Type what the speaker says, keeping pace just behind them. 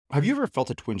Have you ever felt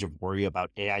a twinge of worry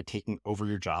about AI taking over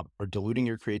your job or diluting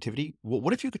your creativity? Well,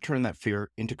 what if you could turn that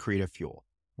fear into creative fuel?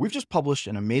 We've just published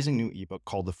an amazing new ebook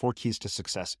called The 4 Keys to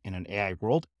Success in an AI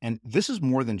World, and this is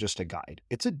more than just a guide.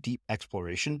 It's a deep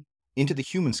exploration into the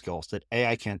human skills that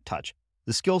AI can't touch,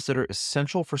 the skills that are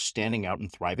essential for standing out and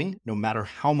thriving, no matter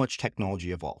how much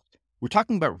technology evolves. We're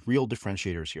talking about real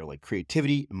differentiators here, like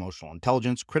creativity, emotional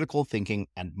intelligence, critical thinking,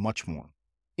 and much more.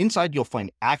 Inside, you'll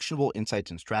find actionable insights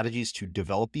and strategies to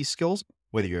develop these skills,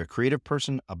 whether you're a creative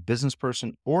person, a business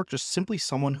person, or just simply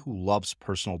someone who loves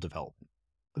personal development.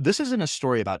 This isn't a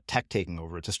story about tech taking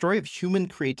over. It's a story of human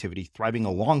creativity thriving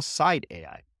alongside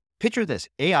AI. Picture this,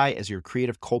 AI as your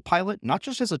creative co-pilot, not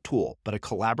just as a tool, but a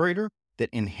collaborator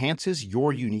that enhances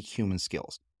your unique human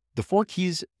skills. The 4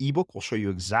 Keys ebook will show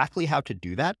you exactly how to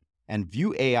do that and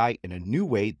view AI in a new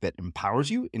way that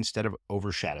empowers you instead of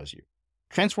overshadows you.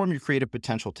 Transform your creative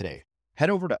potential today. Head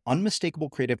over to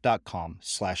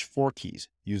unmistakablecreative.com/4keys.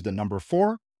 Use the number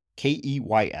 4,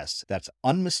 KEYS. That's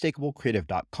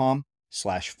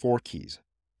unmistakablecreative.com/4keys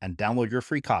and download your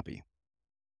free copy.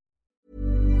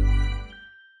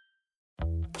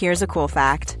 Here's a cool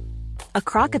fact. A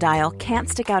crocodile can't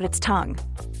stick out its tongue.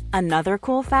 Another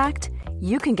cool fact,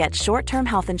 you can get short-term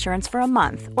health insurance for a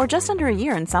month or just under a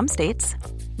year in some states.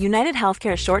 United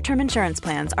Healthcare short-term insurance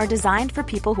plans are designed for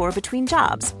people who are between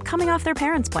jobs, coming off their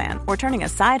parents' plan, or turning a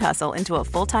side hustle into a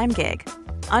full-time gig.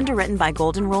 Underwritten by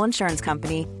Golden Rule Insurance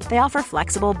Company, they offer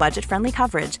flexible, budget-friendly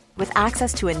coverage with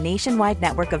access to a nationwide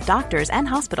network of doctors and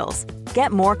hospitals.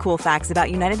 Get more cool facts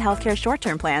about United Healthcare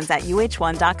short-term plans at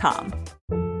uh1.com.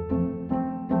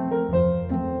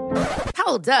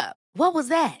 Hold up. What was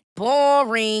that?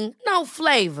 Boring. No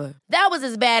flavor. That was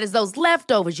as bad as those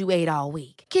leftovers you ate all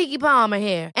week. Keke Palmer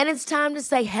here. And it's time to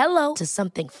say hello to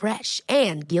something fresh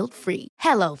and guilt-free.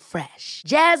 Hello Fresh.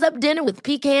 Jazz up dinner with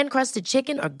pecan-crusted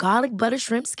chicken or garlic butter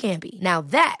shrimp scampi. Now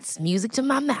that's music to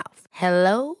my mouth.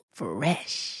 Hello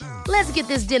Fresh. Let's get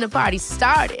this dinner party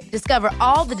started. Discover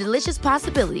all the delicious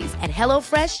possibilities at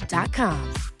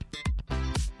hellofresh.com.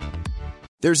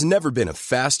 There's never been a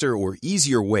faster or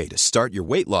easier way to start your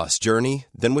weight loss journey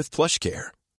than with PlushCare.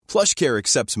 PlushCare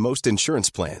accepts most insurance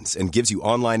plans and gives you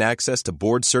online access to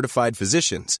board-certified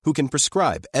physicians who can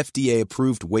prescribe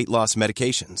FDA-approved weight loss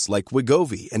medications like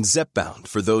Wegovy and Zepbound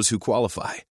for those who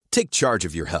qualify. Take charge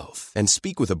of your health and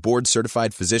speak with a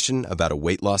board-certified physician about a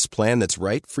weight loss plan that's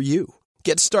right for you.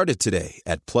 Get started today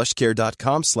at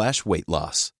plushcare.com/weight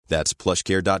loss. That's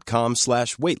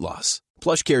plushcare.com/weight loss.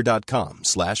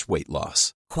 plushcare.com/weight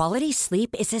loss. Quality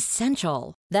sleep is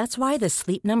essential. That's why the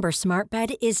Sleep Number Smart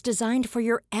Bed is designed for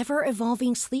your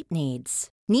ever-evolving sleep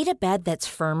needs. Need a bed that's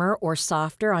firmer or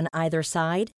softer on either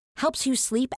side? Helps you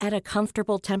sleep at a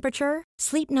comfortable temperature?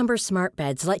 Sleep Number Smart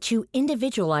Beds let you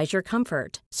individualize your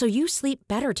comfort, so you sleep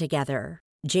better together.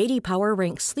 J.D. Power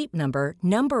ranks Sleep Number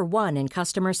number 1 in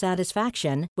customer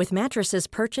satisfaction with mattresses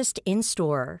purchased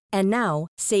in-store. And now,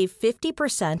 save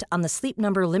 50% on the Sleep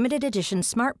Number Limited Edition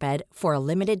Smart Bed for a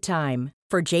limited time.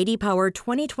 For J.D. Power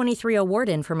 2023 award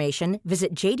information,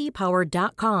 visit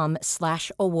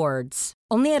jdpower.com/awards.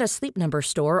 Only at a Sleep Number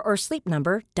store or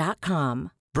sleepnumber.com.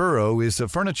 Burrow is a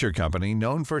furniture company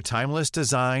known for timeless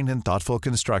design and thoughtful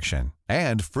construction,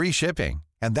 and free shipping,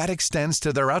 and that extends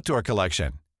to their outdoor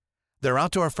collection. Their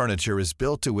outdoor furniture is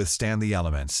built to withstand the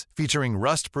elements, featuring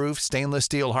rust-proof stainless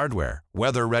steel hardware,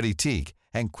 weather-ready teak,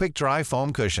 and quick-dry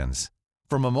foam cushions.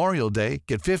 For Memorial Day,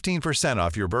 get 15%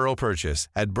 off your Burrow purchase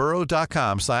at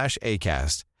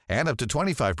burrow.com/acast, and up to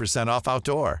 25% off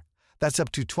outdoor. That's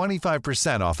up to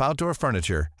 25% off outdoor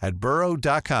furniture at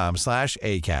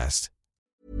burrow.com/acast.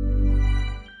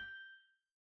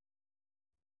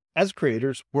 As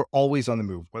creators, we're always on the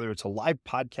move. Whether it's a live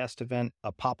podcast event,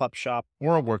 a pop-up shop,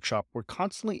 or a workshop, we're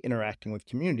constantly interacting with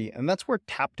community, and that's where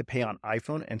Tap to Pay on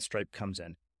iPhone and Stripe comes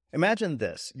in. Imagine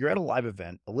this. You're at a live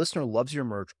event, a listener loves your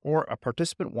merch, or a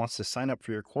participant wants to sign up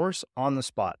for your course on the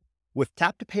spot. With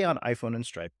Tap to Pay on iPhone and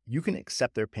Stripe, you can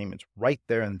accept their payments right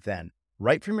there and then,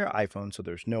 right from your iPhone, so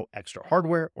there's no extra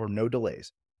hardware or no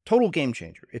delays. Total game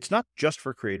changer. It's not just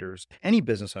for creators. Any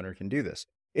business owner can do this.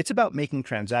 It's about making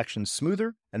transactions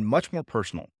smoother and much more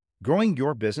personal, growing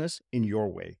your business in your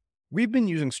way. We've been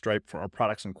using Stripe for our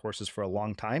products and courses for a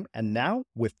long time, and now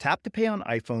with Tap to Pay on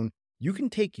iPhone, you can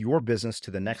take your business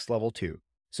to the next level too.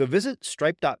 So visit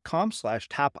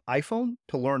stripe.com/tapiphone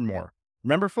to learn more.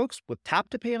 Remember, folks, with Tap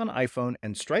to Pay on iPhone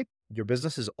and Stripe, your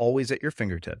business is always at your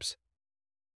fingertips.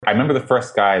 I remember the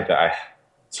first guy that I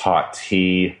taught,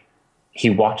 he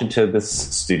walked into this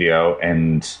studio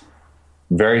and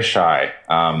very shy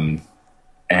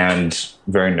and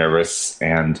very nervous.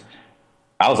 And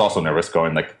I was also nervous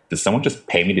going like, did someone just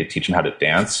pay me to teach him how to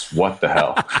dance? What the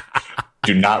hell?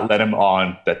 Do not let him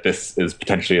on that this is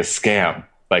potentially a scam.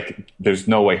 Like, there's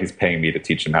no way he's paying me to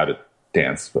teach him how to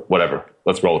dance, but whatever.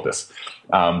 Let's roll with this.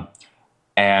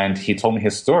 And he told me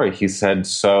his story. He said,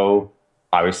 so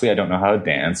obviously I don't know how to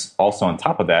dance. Also, on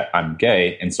top of that, I'm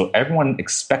gay. And so everyone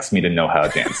expects me to know how to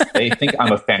dance. They think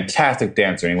I'm a fantastic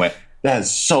dancer. And he went, that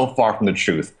is so far from the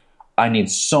truth. I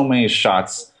need so many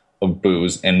shots of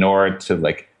booze in order to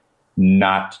like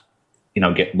not,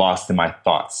 get lost in my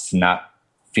thoughts, to not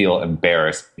feel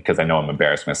embarrassed because I know I'm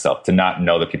embarrassed myself, to not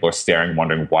know that people are staring,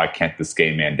 wondering, why can't this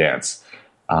gay man dance?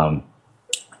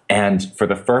 And for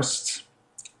the first,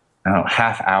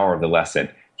 half hour of the lesson,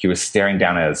 he was staring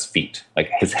down at his feet.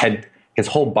 Like his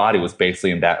whole body was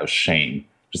basically in that of shame.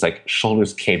 Just like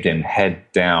shoulders caved in, head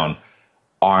down,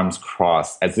 arms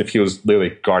crossed, as if he was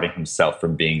literally guarding himself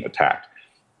from being attacked.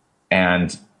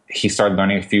 And he started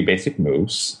learning a few basic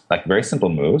moves, like very simple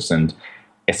moves, and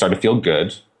it started to feel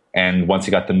good. And once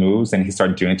he got the moves and he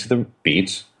started doing it to the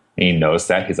beat, and he noticed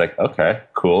that, he's like, okay,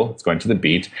 cool, it's going to the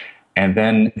beat. And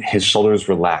then his shoulders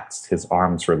relaxed, his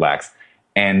arms relaxed.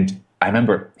 And I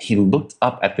remember he looked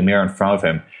up at the mirror in front of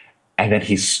him, and then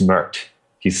he smirked.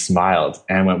 He smiled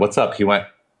and went, what's up? He went,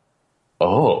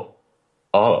 oh,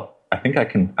 I think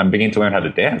I'm beginning to learn how to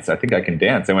dance. I think I can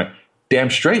dance. I went, damn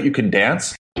straight you can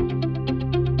dance.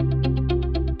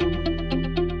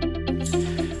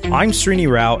 I'm Srini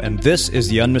Rao, and this is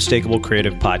the Unmistakable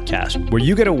Creative Podcast, where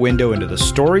you get a window into the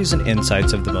stories and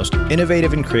insights of the most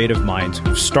innovative and creative minds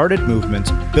who've started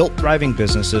movements, built thriving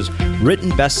businesses,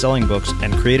 written best-selling books,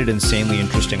 and created insanely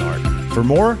interesting art. For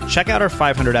more, check out our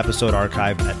 500-episode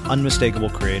archive at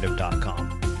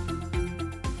unmistakablecreative.com.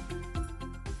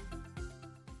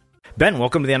 Ben,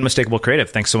 welcome to the Unmistakable Creative.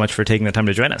 Thanks so much for taking the time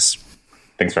to join us.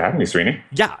 Thanks for having me, Srini.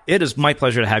 Yeah, it is my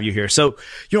pleasure to have you here. So,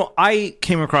 I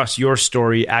came across your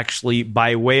story actually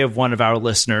by way of one of our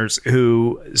listeners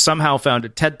who somehow found a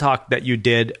TED Talk that you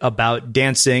did about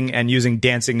dancing and using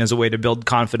dancing as a way to build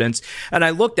confidence. And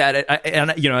I looked at it and,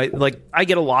 I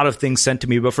get a lot of things sent to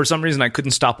me, but for some reason I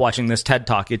couldn't stop watching this TED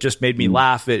Talk. It just made me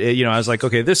laugh. I was like,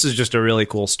 okay, this is just a really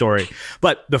cool story.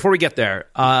 But before we get there,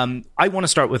 I want to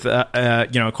start with,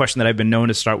 a question that I've been known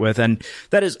to start with, and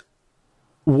that is,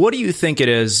 what do you think it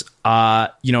is,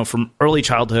 from early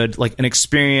childhood, like an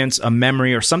experience, a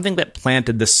memory, or something that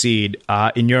planted the seed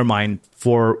in your mind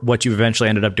for what you eventually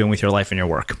ended up doing with your life and your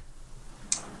work?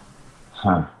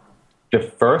 The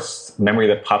first memory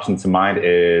that pops into mind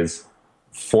is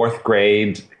fourth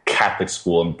grade Catholic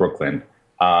school in Brooklyn.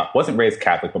 Wasn't raised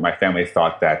Catholic, but my family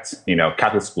thought that,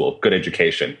 Catholic school, good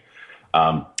education.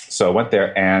 So I went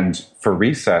there, and for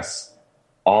recess,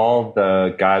 all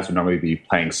the guys would normally be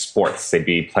playing sports. They'd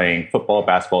be playing football,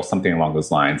 basketball, something along those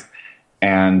lines.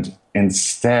 And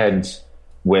instead,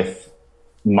 with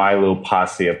my little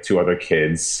posse of two other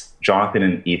kids, Jonathan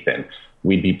and Ethan,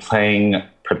 we'd be playing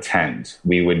pretend.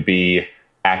 We would be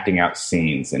acting out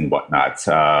scenes and whatnot.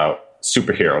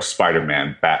 Superheroes,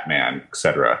 Spider-Man, Batman,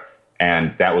 etc.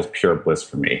 And that was pure bliss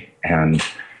for me. And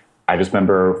I just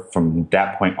remember from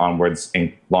that point onwards,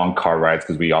 in long car rides,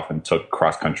 because we often took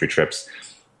cross-country trips,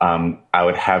 I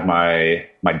would have my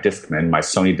Discman, my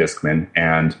Sony Discman,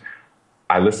 and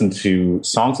I listened to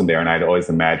songs in there, and I'd always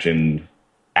imagine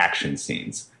action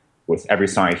scenes. With every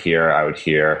song I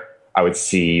would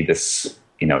see this,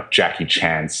 Jackie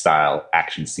Chan style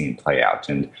action scene play out,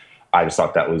 and I just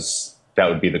thought that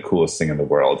would be the coolest thing in the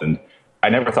world. And I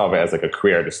never thought of it as like a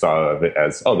career. I just thought of it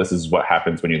as, oh, this is what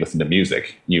happens when you listen to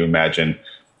music. You imagine,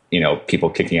 people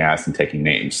kicking ass and taking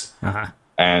names. Uh-huh.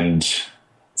 And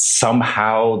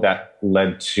somehow that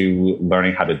led to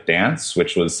learning how to dance,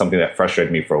 which was something that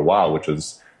frustrated me for a while, which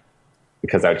was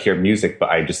because I would hear music, but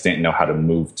I just didn't know how to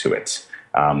move to it.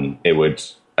 It would,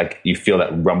 you feel that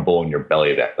rumble in your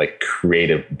belly, that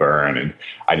creative burn, and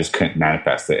I just couldn't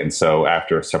manifest it. And so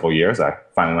after several years, I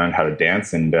finally learned how to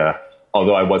dance. And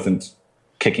although I wasn't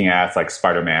kicking ass like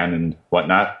Spider-Man and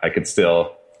whatnot, I could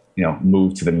still,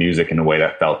 move to the music in a way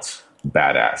that felt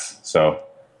badass. So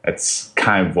it's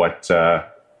kind of what,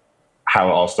 how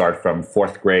it all started, from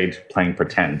fourth grade playing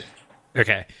pretend.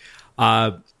 Okay.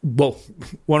 Well,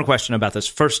 one question about this.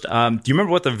 First, do you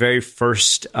remember what the very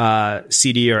first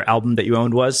CD or album that you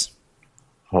owned was?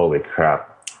 Holy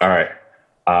crap. All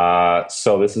right.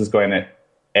 So this is going to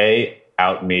A,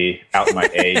 out my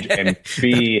age, and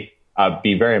B,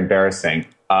 be very embarrassing.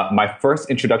 My first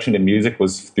introduction to music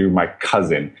was through my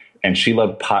cousin, and she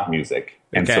loved pop music.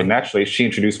 And so naturally, she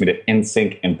introduced me to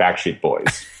NSYNC and Backstreet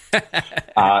Boys.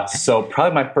 So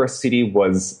probably my first CD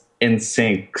was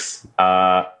NSYNC's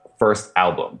first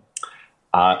album.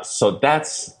 So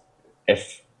that's,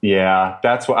 if Yeah,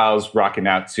 that's what I was rocking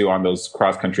out to on those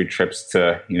cross country trips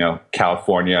to,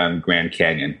 California and Grand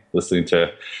Canyon, listening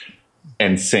to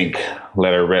NSYNC,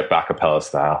 Let Her Rip a cappella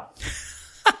style.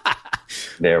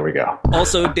 There we go.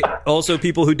 Also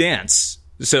people who dance.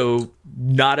 So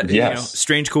not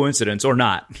strange coincidence or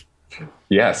not.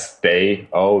 Yes, they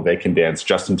can dance.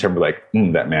 Justin Timberlake,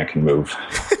 that man can move.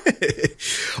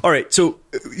 All right, so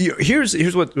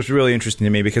here's what was really interesting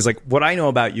to me, because like what I know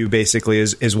about you basically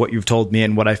is what you've told me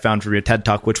and what I found for your TED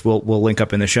Talk, which we'll link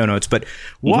up in the show notes. But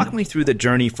walk me through the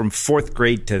journey from fourth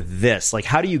grade to this. Like,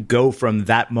 how do you go from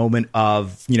that moment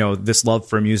of this love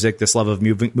for music, this love of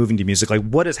moving to music? Like,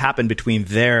 what has happened between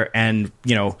there and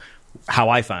how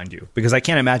I found you? Because I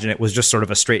can't imagine it was just sort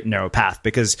of a straight and narrow path,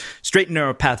 because straight and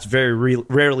narrow paths very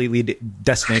rarely lead to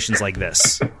destinations like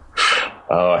this.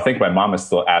 Oh, I think my mom is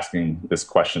still asking this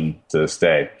question to this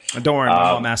day. Don't worry,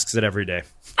 my mom asks it every day.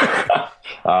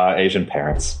 Asian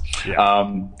parents.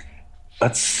 Yeah.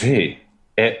 Let's see.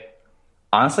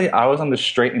 Honestly, I was on the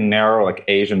straight and narrow, like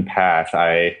Asian path.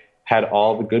 I had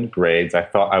all the good grades. I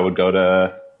thought I would go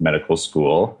to medical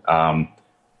school.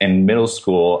 In middle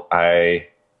school,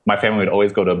 my family would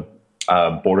always go to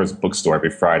Borders bookstore every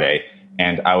Friday,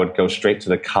 and I would go straight to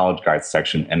the college guide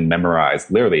section and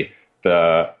memorize literally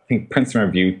I think Princeton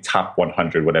Review top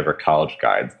 100 whatever college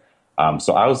guides.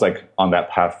 So I was like on that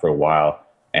path for a while,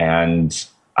 and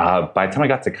by the time I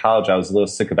got to college, I was a little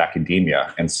sick of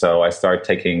academia, and so I started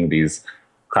taking these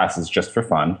classes just for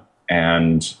fun.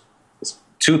 And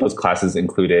two of those classes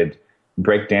included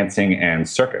breakdancing and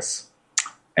circus,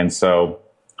 and so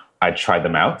I tried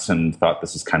them out and thought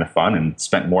this was kind of fun, and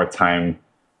spent more time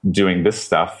doing this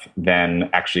stuff than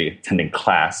actually attending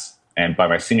class. And by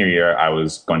my senior year, I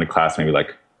was going to class maybe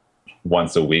like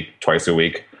once a week, twice a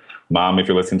week. Mom, if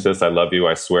you're listening to this, I love you.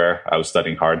 I swear I was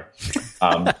studying hard.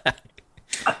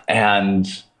 And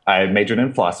I majored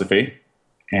in philosophy.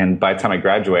 And by the time I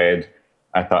graduated,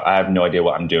 I thought, I have no idea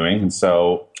what I'm doing. And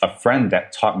so a friend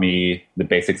that taught me the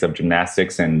basics of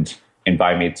gymnastics and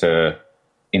invited me to,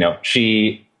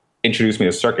 she introduced me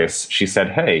to circus. She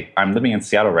said, hey, I'm living in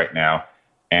Seattle right now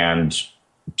and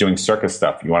doing circus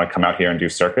stuff. You want to come out here and do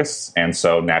circus? And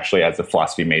so naturally, as a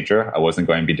philosophy major, I wasn't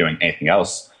going to be doing anything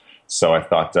else. So I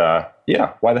thought,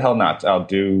 yeah, why the hell not? I'll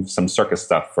do some circus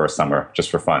stuff for a summer just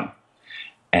for fun.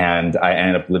 And I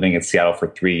ended up living in Seattle for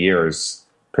 3 years,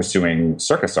 pursuing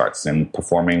circus arts and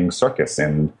performing circus.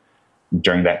 And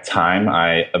during that time,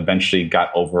 I eventually got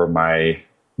over my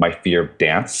fear of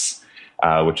dance,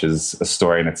 which is a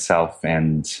story in itself,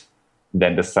 and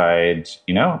then decide,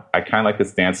 I kind of like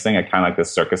this dance thing. I kind of like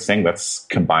this circus thing. Let's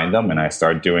combine them. And I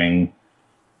started doing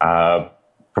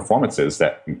performances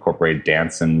that incorporate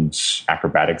dance and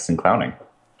acrobatics and clowning.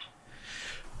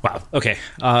 Wow. Okay.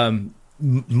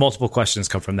 Multiple questions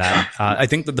come from that. I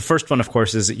think that the first one, of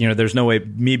course, is, there's no way,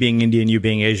 me being Indian, you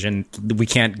being Asian, we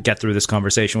can't get through this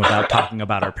conversation without talking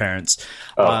about our parents.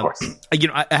 Of course.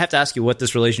 I have to ask you what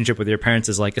this relationship with your parents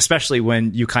is like, especially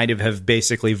when you kind of have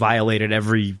basically violated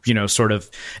every, sort of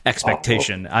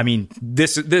expectation. I mean,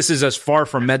 this is as far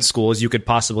from med school as you could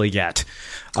possibly get.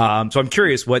 So I'm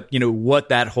curious what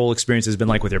that whole experience has been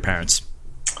like with your parents.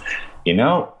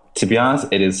 To be honest,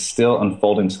 it is still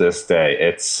unfolding to this day.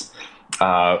 It's,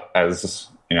 as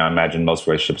I imagine most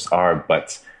relationships are,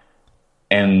 but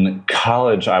in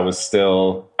college, I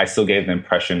still gave the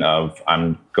impression of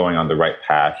I'm going on the right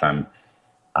path.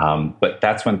 But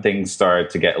that's when things started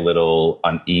to get a little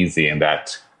uneasy, and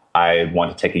that I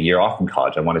wanted to take a year off from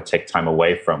college. I wanted to take time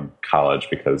away from college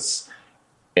because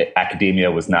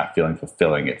academia was not feeling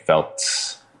fulfilling. It felt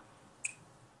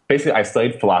basically, I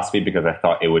studied philosophy because I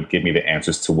thought it would give me the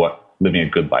answers to what living a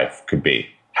good life could be,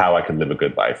 how I could live a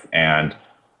good life. And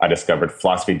I discovered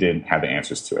philosophy didn't have the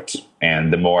answers to it.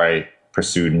 And the more I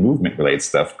pursued movement-related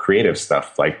stuff, creative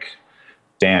stuff like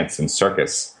dance and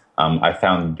circus, I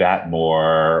found that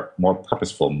more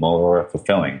purposeful, more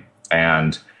fulfilling.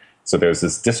 And so there's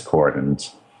this discord.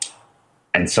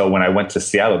 And so when I went to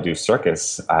Seattle to do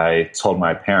circus, I told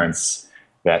my parents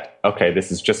that, okay,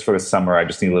 this is just for the summer. I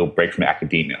just need a little break from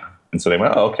academia. And so they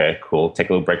went, oh, okay, cool. Take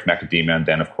a little break from academia. And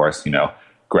then, of course,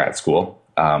 grad school.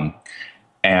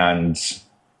 And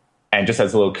just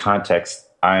as a little context,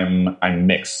 I'm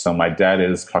mixed. So my dad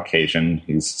is Caucasian,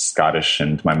 he's Scottish,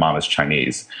 and my mom is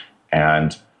Chinese.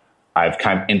 And I've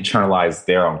kind of internalized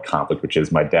their own conflict, which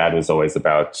is my dad was always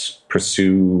about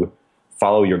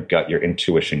follow your gut, your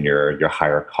intuition, your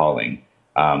higher calling.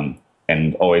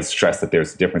 And always stress that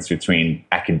there's a difference between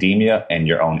academia and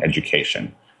your own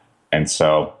education. And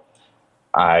so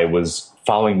I was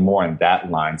following more in that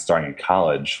line starting in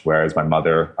college, whereas my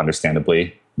mother,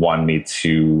 understandably, wanted me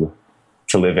to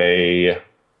live a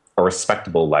a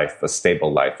respectable life, a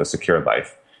stable life, a secure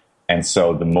life. And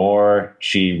so the more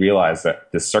she realized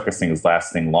that this circus thing is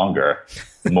lasting longer,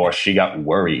 the more she got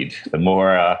worried, the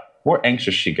more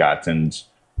anxious she got. And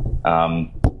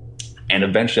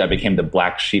eventually I became the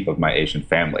black sheep of my Asian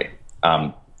family.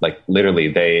 Like literally,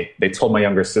 they told my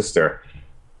younger sister,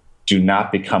 do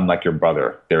not become like your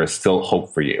brother. There is still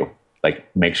hope for you.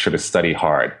 Like, make sure to study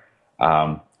hard.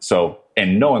 So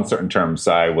in no uncertain terms,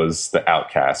 I was the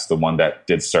outcast, the one that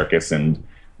did circus and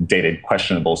dated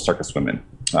questionable circus women.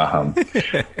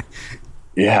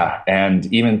 Yeah.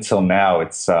 And even till now,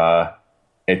 it's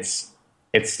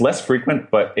less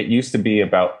frequent, but it used to be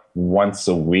about once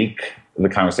a week, the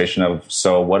conversation of,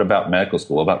 so what about medical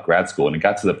school, what about grad school? And it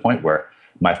got to the point where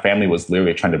my family was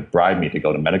literally trying to bribe me to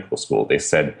go to medical school. They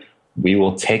said, we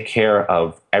will take care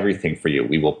of everything for you.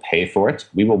 We will pay for it.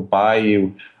 We will buy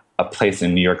you a place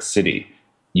in New York City.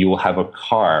 You will have a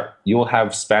car. You will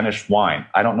have Spanish wine.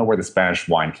 I don't know where the Spanish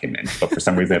wine came in, but for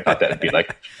some reason I thought that would be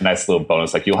like a nice little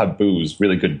bonus. Like, you'll have booze,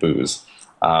 really good booze.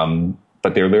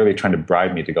 But they were literally trying to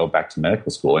bribe me to go back to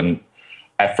medical school. And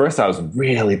at first I was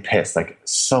really pissed, like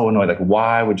so annoyed. Like,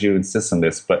 why would you insist on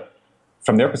this? But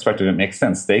from their perspective, it makes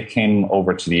sense. They came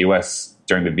over to the U.S.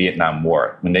 during the Vietnam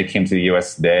War. When they came to the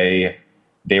U.S., they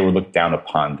were looked down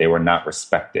upon. They were not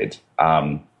respected.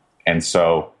 And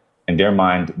so in their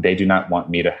mind, they do not want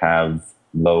me to have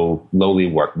lowly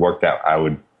work that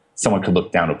someone could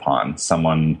look down upon,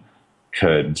 someone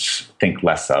could think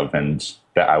less of, and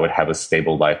that I would have a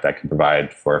stable life that can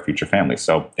provide for a future family.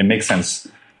 So it makes sense,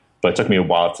 but it took me a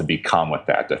while to be calm with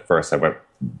that. At first I went,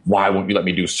 why won't you let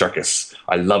me do circus?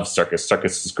 I love circus.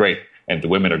 Circus is great. And the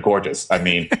women are gorgeous. I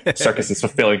mean, circus is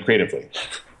fulfilling creatively.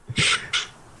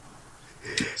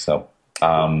 So,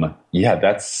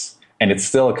 yeah, and it's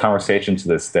still a conversation to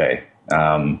this day,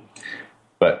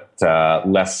 but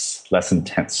less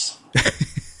intense.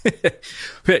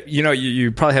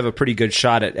 You probably have a pretty good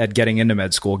shot at getting into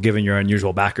med school, given your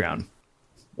unusual background.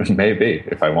 Maybe,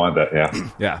 if I wanted that,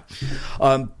 yeah.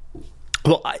 Yeah.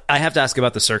 Well, I have to ask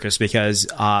about the circus because,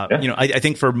 I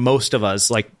think for most of us,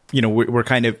 like, we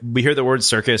hear the word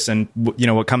circus and,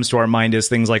 what comes to our mind is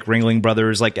things like Ringling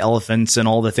Brothers, like elephants and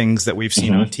all the things that we've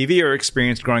seen on TV or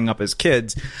experienced growing up as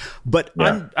kids. But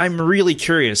yeah. I'm really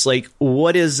curious, like,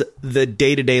 what is the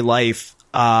day-to-day life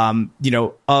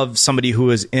of somebody who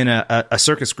is in a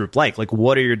circus group like? Like,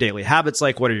 what are your daily habits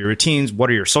like? What are your routines? What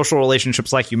are your social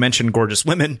relationships like? You mentioned gorgeous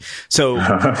women. So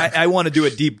I want to do a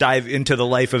deep dive into the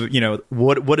life of,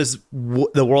 what is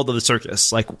the world of the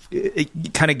circus? Like,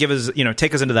 it kind of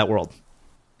take us into that world.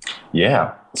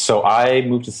 Yeah. So I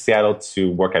moved to Seattle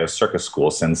to work at a circus school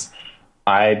since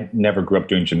I never grew up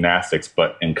doing gymnastics,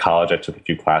 but in college I took a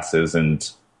few classes and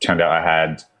turned out I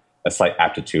had a slight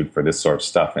aptitude for this sort of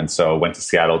stuff. And so went to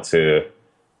Seattle to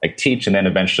teach and then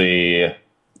eventually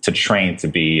to train to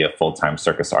be a full-time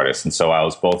circus artist. And so I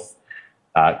was both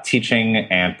teaching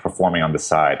and performing on the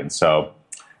side. And so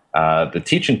the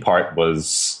teaching part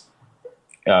was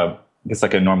it's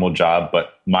like a normal job,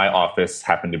 but my office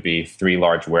happened to be 3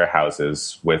 large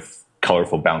warehouses with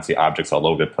colorful, bouncy objects all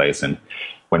over the place. And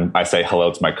when I say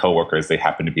hello to my coworkers, they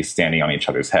happen to be standing on each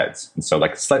other's heads. And so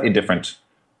like slightly different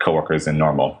coworkers than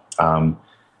normal.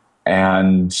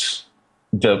 And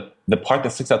the part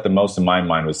that sticks out the most in my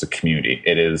mind was the community.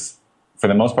 It is, for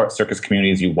the most part, circus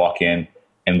communities, you walk in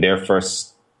and their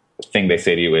first thing they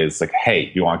say to you is like,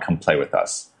 hey, you want to come play with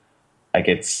us? Like,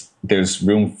 there's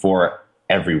room for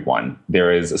everyone.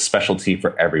 There is a specialty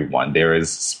for everyone. There is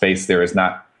space. It's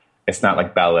not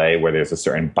like ballet where there's a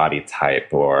certain body type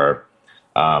or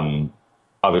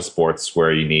other sports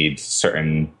where you need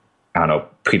certain,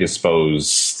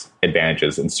 predisposed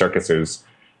advantages. In circuses,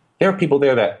 there are people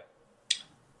there that,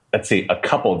 let's see, a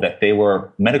couple that they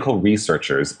were medical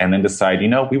researchers and then decide,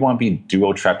 we want to be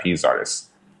duo trapeze artists.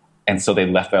 And so they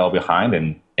left that all behind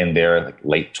and in their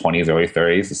late 20s, early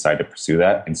 30s decided to pursue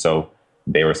that. And so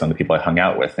they were some of the people I hung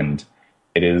out with. And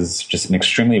it is just an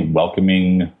extremely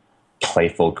welcoming,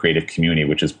 playful, creative community,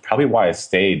 which is probably why I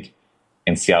stayed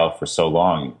in Seattle for so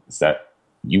long, is that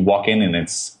you walk in and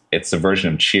it's a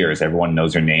version of Cheers. Everyone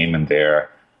knows your name and they're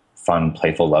fun,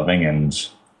 playful, loving. And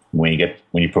when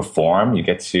you perform, you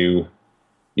get to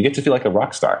feel like a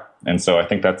rock star. And so I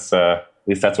think that's, at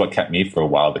least that's what kept me for a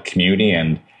while, the community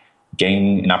and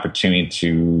getting an opportunity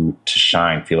to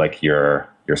shine, feel like you're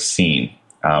seen.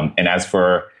 And as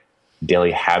for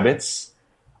daily habits,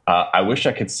 I wish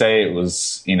I could say it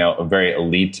was, a very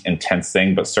elite, intense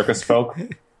thing, but circus folk,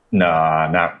 no,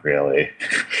 not really.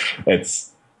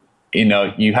 It's,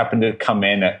 you happen to come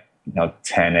in at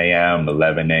 10 a.m.,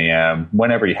 11 a.m.,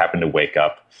 whenever you happen to wake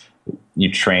up,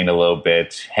 you train a little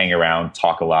bit, hang around,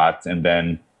 talk a lot, and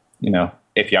then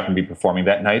if you happen to be performing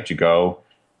that night, you go,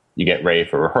 you get ready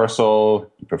for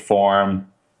rehearsal, you perform.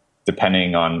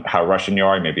 Depending on how Russian you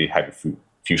are, you maybe have a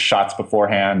few shots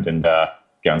beforehand and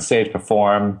get on stage,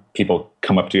 perform. People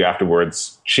come up to you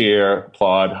afterwards, cheer,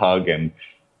 applaud, hug, and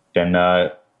then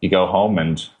you go home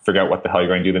and figure out what the hell you're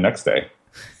going to do the next day.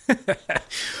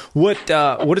 What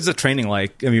is the training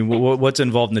like? I mean, what's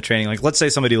involved in the training? Like, let's say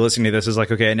somebody listening to this is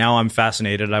like, okay, now I'm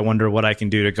fascinated. I wonder what I can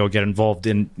do to go get involved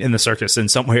in the circus in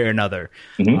some way or another.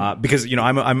 Because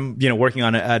I'm working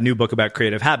on a new book about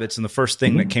creative habits, and the first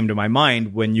thing that came to my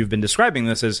mind when you've been describing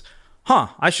this is,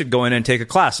 I should go in and take a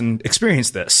class and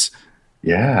experience this.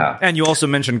 Yeah. And you also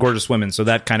mentioned gorgeous women, so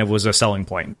that kind of was a selling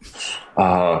point.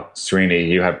 Srini,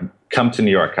 you have come to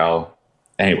New York.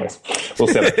 Anyways, we'll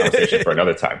set the conversation for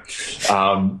another time.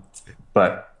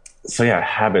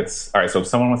 Habits. All right, so if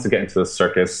someone wants to get into the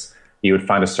circus, you would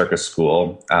find a circus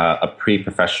school, a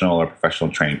pre-professional or professional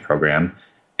training program.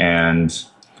 And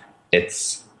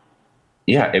it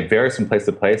varies from place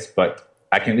to place, but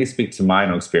I can at least speak to my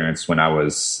own experience when I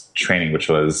was training, which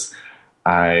was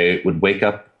I would wake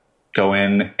up, go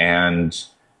in, and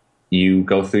you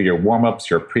go through your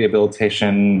warm-ups, your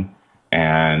pre-habilitation,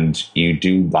 and you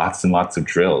do lots and lots of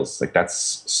drills. Like,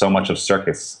 that's so much of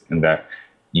circus, in that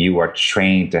you are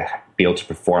trained to be able to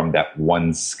perform that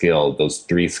one skill, those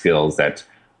 3 skills that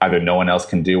either no one else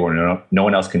can do or no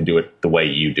one else can do it the way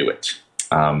you do it.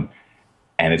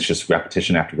 And it's just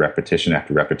repetition after repetition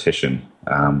after repetition.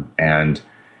 And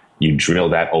you drill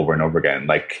that over and over again.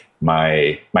 Like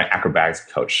my acrobatics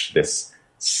coach, this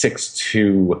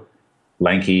 6'2"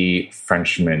 lanky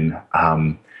Frenchman,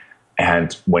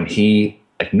 and when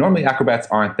normally acrobats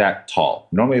aren't that tall.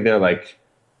 Normally they're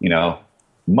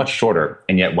much shorter.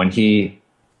 And yet when he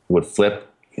would flip,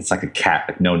 it's like a cat,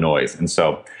 like no noise. And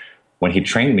so when he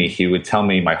trained me, he would tell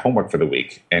me my homework for the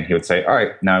week. And he would say, all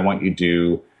right, now I want you to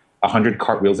do 100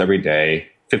 cartwheels every day,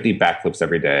 50 backflips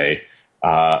every day,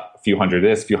 a few hundred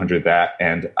this, a few hundred that.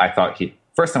 And I thought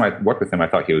first time I worked with him, I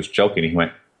thought he was joking. He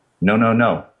went,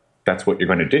 no, that's what you're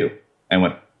going to do. And I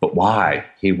went, but why?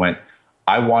 He went,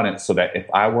 I want it so that if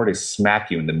I were to smack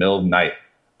you in the middle of the night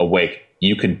awake,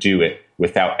 you could do it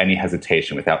without any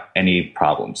hesitation, without any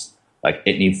problems. Like,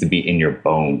 it needs to be in your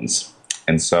bones.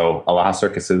 And so a lot of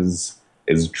circuses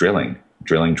is drilling.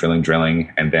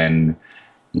 And then,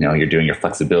 you're doing your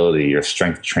flexibility, your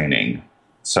strength training.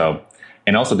 So,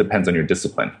 and also depends on your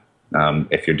discipline.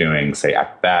 If you're doing, say,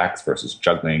 acrobatics versus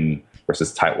juggling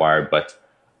versus tight wire, but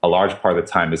a large part of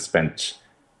the time is spent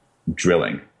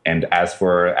drilling. And as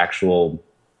for actual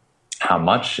how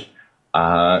much,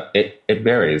 it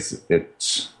varies.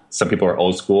 Some people are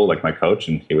old school, like my coach,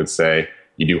 and he would say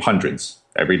you do hundreds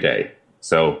every day.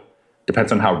 So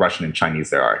depends on how Russian and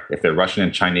Chinese there are. If they're Russian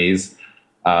and Chinese,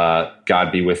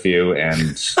 God be with you,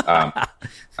 and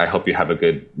I hope you have a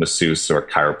good masseuse or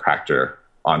chiropractor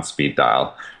on speed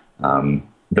dial.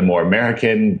 The more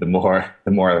American, the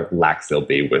more lax they'll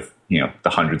be with the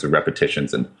hundreds of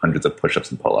repetitions and hundreds of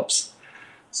push-ups and pull-ups.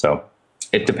 So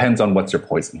it depends on what's your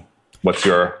poison. What's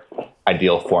your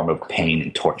ideal form of pain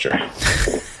and torture?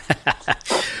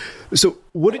 So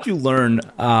what did you learn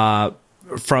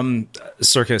from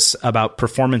circus about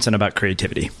performance and about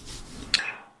creativity?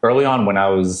 Early on, when I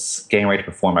was getting ready to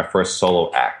perform my first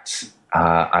solo act,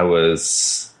 I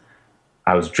was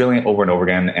drilling it over and over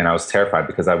again, and I was terrified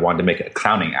because I wanted to make it a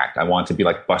clowning act. I wanted to be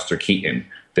like Buster Keaton,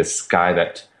 this guy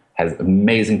that has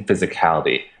amazing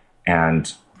physicality,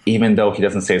 and even though he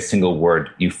doesn't say a single word,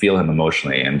 you feel him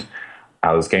emotionally. And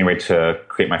I was getting ready to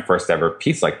create my first ever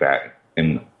piece like that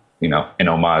in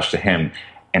homage to him.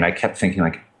 And I kept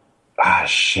thinking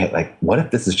shit, what if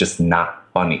this is just not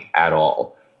funny at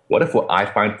all? What if what I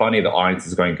find funny, the audience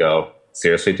is going to go,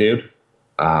 seriously, dude?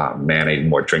 Man, I need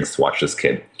more drinks to watch this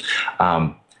kid.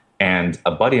 And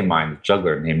a buddy of mine, a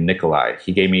juggler named Nikolai,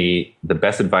 he gave me the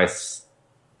best advice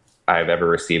I've ever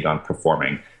received on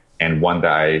performing, and one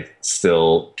that I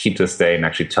still keep to this day and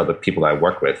actually tell the people that I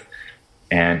work with.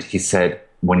 And he said,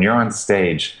 when you're on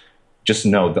stage, just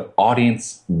know the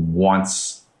audience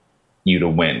wants you to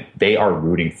win. They are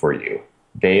rooting for you.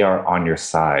 They are on your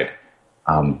side.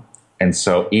 And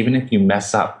so even if you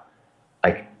mess up,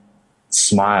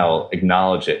 smile,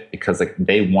 acknowledge it, because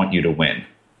they want you to win.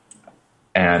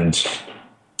 And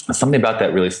something about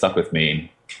that really stuck with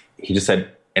me. He just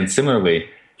said, and similarly,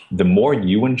 the more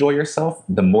you enjoy yourself,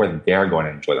 the more they're going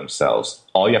to enjoy themselves.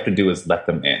 All you have to do is let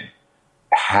them in.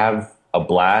 Have a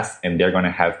blast, and they're going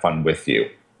to have fun with you.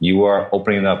 You are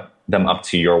opening them up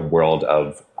to your world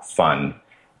of fun,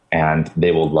 and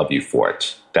they will love you for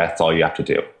it. That's all you have to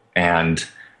do. And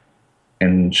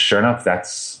sure enough,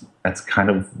 that's kind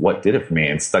of what did it for me,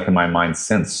 and stuck in my mind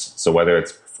since. So whether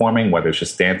it's performing, whether it's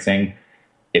just dancing,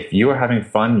 if you are having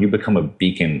fun, you become a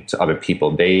beacon to other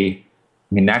people.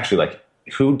 Naturally, like,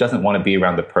 who doesn't want to be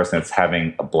around the person that's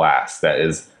having a blast, that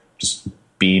is just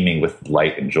beaming with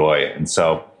light and joy? And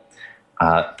so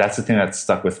that's the thing that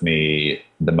stuck with me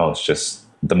the most. Just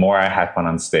the more I have fun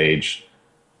on stage,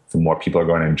 the more people are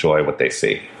going to enjoy what they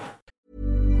see.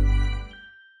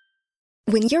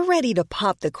 When you're ready to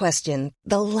pop the question,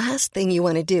 the last thing you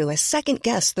want to do is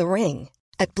second-guess the ring.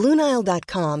 At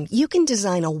BlueNile.com, you can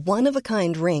design a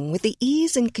one-of-a-kind ring with the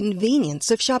ease and convenience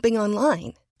of shopping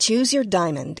online. Choose your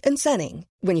diamond and setting.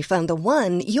 When you find the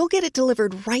one, you'll get it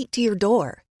delivered right to your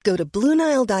door. Go to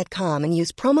BlueNile.com and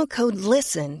use promo code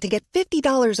LISTEN to get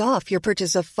 $50 off your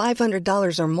purchase of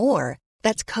 $500 or more.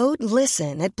 That's code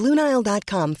LISTEN at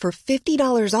BlueNile.com for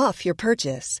 $50 off your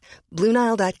purchase.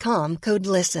 BlueNile.com, code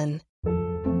LISTEN.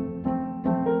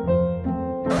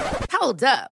 Hold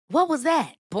up. What was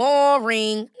that?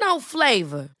 Boring. No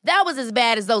flavor. That was as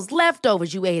bad as those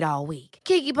leftovers you ate all week.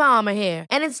 Keke Palmer here,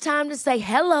 and it's time to say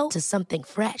hello to something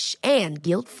fresh and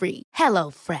guilt-free. Hello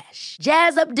Fresh.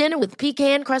 Jazz up dinner with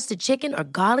pecan-crusted chicken or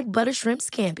garlic butter shrimp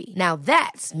scampi. Now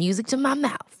that's music to my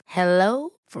mouth. Hello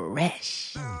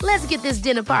Fresh. Let's get this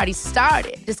dinner party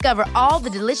started. Discover all the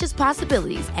delicious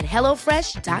possibilities at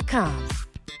HelloFresh.com.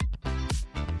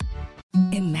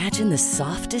 Imagine the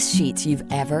softest sheets you've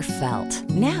ever felt.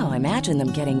 Now imagine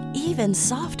them getting even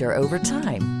softer over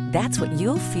time. That's what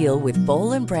you'll feel with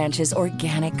Boll & Branch's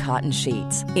organic cotton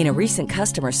sheets. In a recent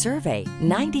customer survey,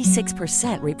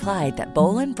 96% replied that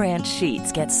Boll & Branch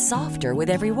sheets get softer with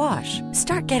every wash.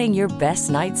 Start getting your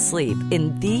best night's sleep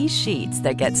in these sheets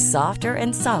that get softer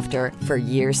and softer for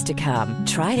years to come.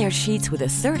 Try their sheets with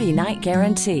a 30-night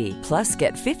guarantee. Plus,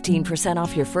 get 15%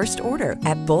 off your first order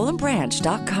at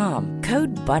bollandbranch.com.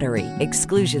 Code BUTTERY.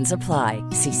 Exclusions apply.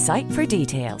 See site for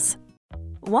details.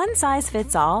 One size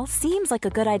fits all seems like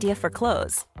a good idea for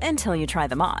clothes until you try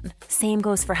them on. Same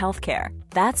goes for healthcare.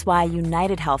 That's why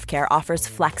United Healthcare offers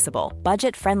flexible,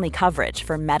 budget-friendly coverage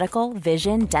for medical,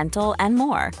 vision, dental, and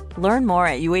more. Learn more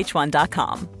at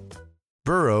uh1.com.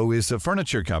 Burrow is a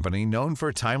furniture company known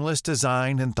for timeless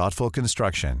design and thoughtful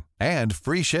construction and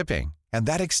free shipping, and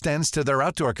that extends to their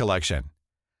outdoor collection.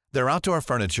 Their outdoor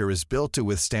furniture is built to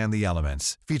withstand the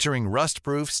elements, featuring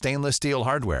rust-proof stainless steel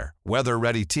hardware,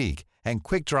 weather-ready teak, and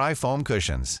quick-dry foam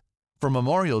cushions. For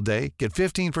Memorial Day, get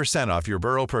 15% off your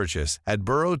Burrow purchase at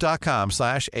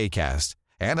burrow.com/ACAST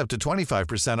and up to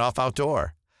 25% off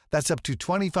outdoor. That's up to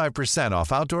 25%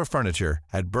 off outdoor furniture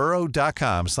at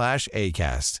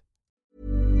burrow.com/ACAST.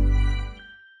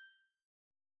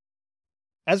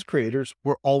 As creators,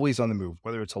 we're always on the move.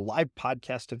 Whether it's a live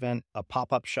podcast event, a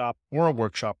pop-up shop, or a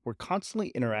workshop, we're constantly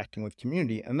interacting with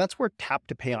community, and that's where Tap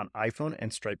to Pay on iPhone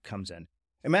and Stripe comes in.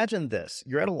 Imagine this.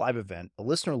 You're at a live event, a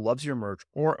listener loves your merch,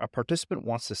 or a participant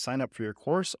wants to sign up for your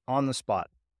course on the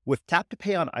spot. With Tap to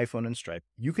Pay on iPhone and Stripe,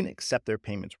 you can accept their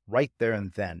payments right there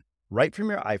and then, right from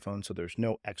your iPhone, so there's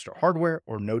no extra hardware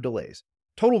or no delays.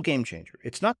 Total game changer.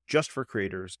 It's not just for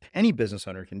creators. Any business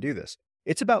owner can do this.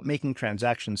 It's about making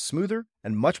transactions smoother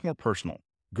and much more personal,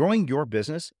 growing your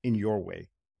business in your way.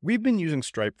 We've been using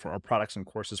Stripe for our products and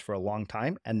courses for a long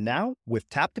time, and now with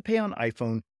Tap to Pay on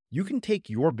iPhone, you can take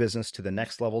your business to the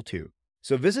next level too.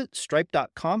 So visit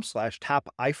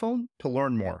stripe.com/tapiphone to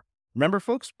learn more. Remember,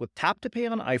 folks, with Tap to Pay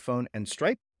on iPhone and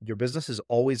Stripe, your business is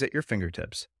always at your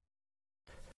fingertips.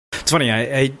 It's funny.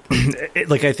 I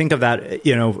think of that,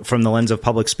 from the lens of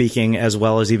public speaking as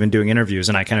well as even doing interviews,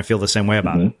 and I kind of feel the same way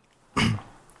about it.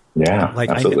 Yeah, like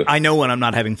absolutely. I know when I'm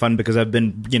not having fun because I've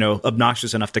been,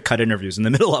 obnoxious enough to cut interviews in the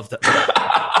middle of them.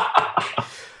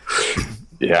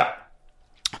 Yeah.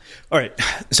 All right.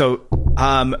 So,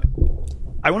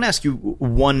 I want to ask you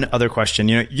one other question.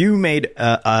 You made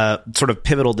a sort of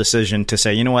pivotal decision to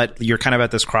say, you know what, you're kind of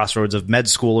at this crossroads of med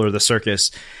school or the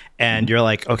circus, and you're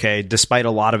like, okay, despite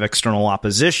a lot of external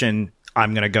opposition,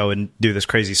 I'm going to go and do this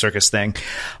crazy circus thing.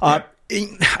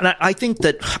 And I think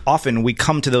that often we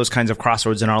come to those kinds of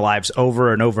crossroads in our lives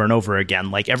over and over and over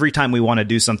again. Like every time we want to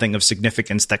do something of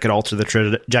significance that could alter the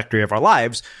trajectory of our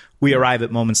lives, we arrive at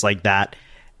moments like that.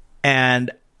 And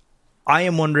I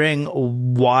am wondering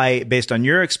why, based on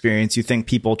your experience, you think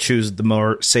people choose the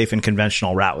more safe and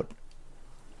conventional route.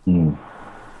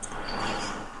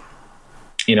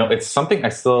 It's something I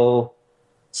still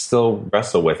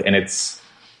wrestle with. And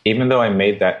even though I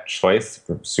made that choice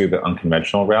to pursue the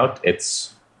unconventional route, it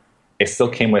still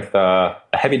came with a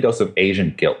heavy dose of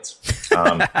Asian guilt,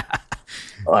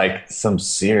 like some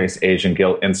serious Asian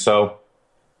guilt. And so,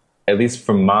 at least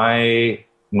from my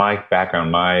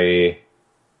background, my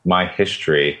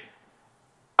history,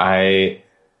 I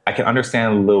I can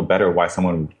understand a little better why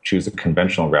someone would choose a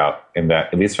conventional route, in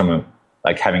that, at least from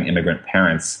like having immigrant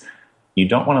parents, you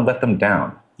don't want to let them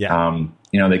down. Yeah.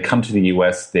 They come to the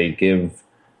US, they give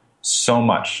so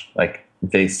much, like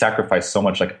they sacrifice so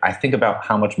much. Like I think about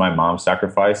how much my mom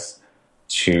sacrificed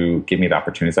to give me the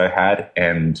opportunities I had,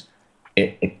 and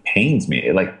it pains me.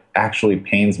 It like actually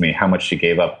pains me how much she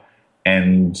gave up.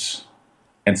 And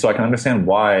so I can understand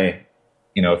why,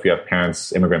 if you have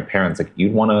parents, immigrant parents, like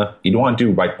you'd want to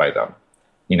do right by them,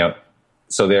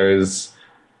 so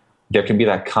there can be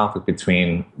that conflict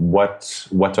between what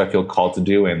do I feel called to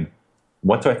do, and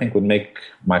what do I think would make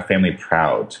my family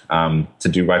proud, to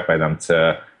do right by them,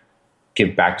 to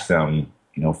give back to them,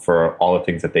 for all the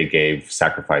things that they gave,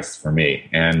 sacrificed for me.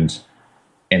 And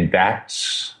in that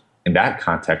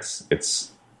context,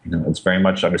 it's very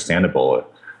much understandable.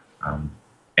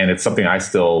 And it's something I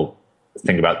still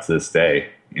think about to this day,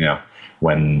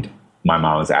 when my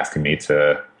mom is asking me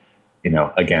to,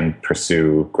 again,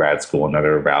 pursue grad school,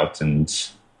 another route. And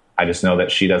I just know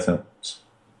that she doesn't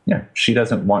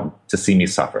want to see me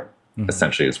suffer,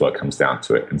 essentially, is what comes down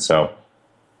to it. And so,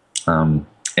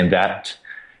 in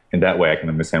that way, I can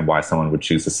understand why someone would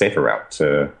choose the safer route,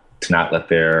 to not let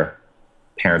their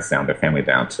parents down, their family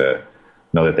down, to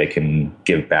know that they can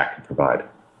give back and provide.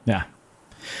 Yeah.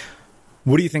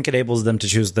 What do you think enables them to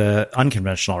choose the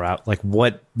unconventional route? Like,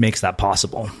 what makes that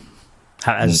possible,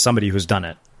 as somebody who's done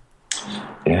it?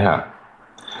 Yeah.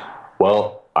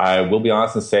 Well, I will be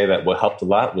honest and say that what helped a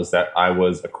lot was that I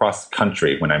was across the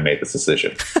country when I made this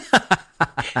decision.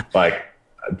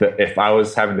 If I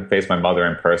was having to face my mother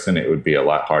in person, it would be a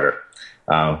lot harder.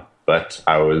 But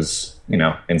I was,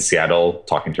 in Seattle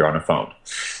talking to her on a phone.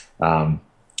 I'm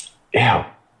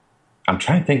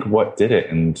trying to think what did it.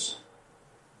 And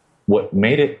what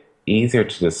made it easier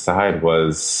to decide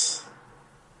was,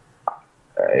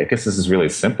 I guess this is really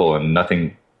simple and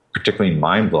nothing particularly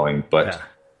mind-blowing, but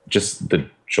just the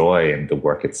joy and the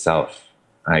work itself.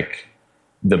 Like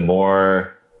it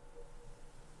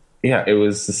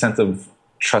was the sense of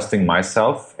trusting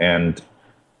myself and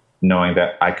knowing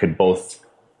that I could both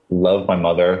love my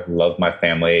mother, love my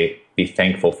family, be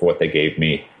thankful for what they gave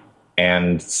me,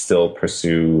 and still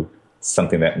pursue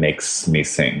something that makes me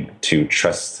sing, to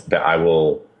trust that I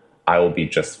will be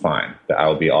just fine, that I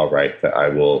will be all right, that I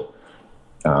will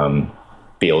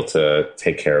be able to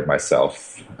take care of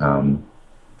myself.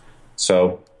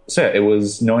 So it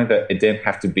was knowing that it didn't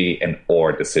have to be an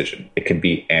or decision. It could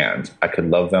be and. I could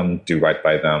love them, do right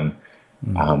by them,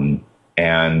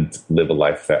 and live a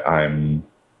life that I'm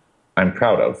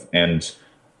proud of. And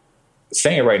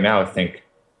saying it right now, I think,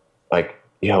 like,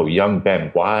 young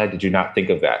Ben, why did you not think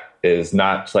of that? It is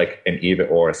not like an either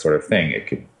or sort of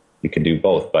thing. You can do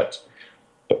both, but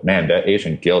man, that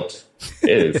Asian guilt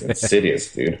is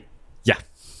insidious, dude. Yeah.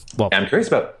 Well, and I'm curious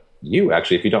about you,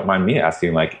 actually, if you don't mind me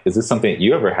asking, like, is this something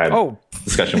you ever had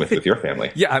discussion with your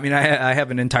family? Yeah, I mean, I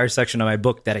have an entire section of my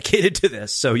book dedicated to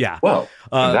this. So yeah. Well,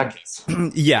 in that case.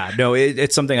 Yeah, no,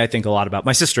 it's something I think a lot about.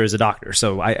 My sister is a doctor,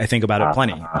 so I think about it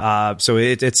plenty. So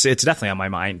it's definitely on my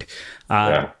mind.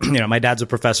 My dad's a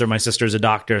professor, my sister's a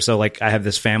doctor. So like I have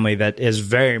this family that is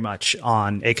very much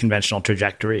on a conventional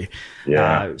trajectory.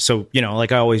 Yeah. So,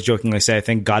 like I always jokingly say, I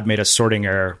think God made a sorting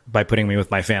error by putting me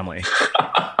with my family.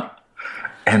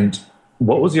 And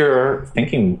what was your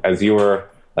thinking as you were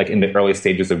like in the early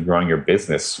stages of growing your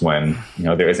business, when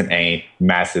there isn't any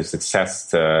massive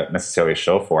success to necessarily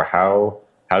show for? How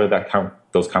did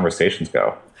those conversations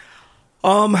go?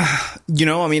 I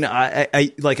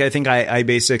think I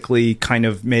basically kind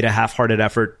of made a half-hearted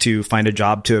effort to find a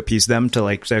job to appease them, to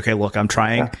like say, okay, look, I'm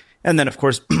trying. Yeah. And then, of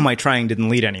course, my trying didn't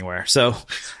lead anywhere. So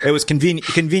it was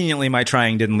conveniently my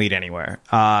trying didn't lead anywhere.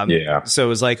 So it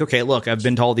was like, okay, look, I've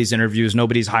been to all these interviews.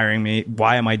 Nobody's hiring me.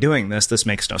 Why am I doing this? This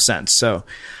makes no sense. So,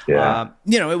 it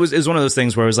was one of those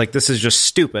things where I was like, this is just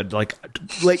stupid. Like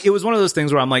it was one of those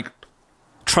things where I'm like,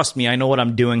 trust me, I know what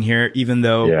I'm doing here, even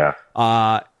though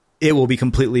it will be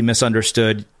completely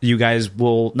misunderstood. You guys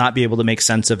will not be able to make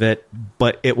sense of it,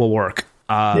 but it will work.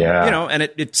 And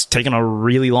it's taken a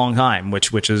really long time,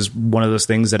 which is one of those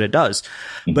things that it does.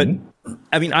 Mm-hmm. But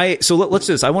I mean, let's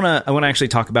do this. I want to actually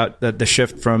talk about the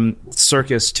shift from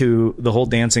circus to the whole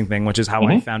dancing thing, which is how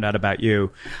I found out about you.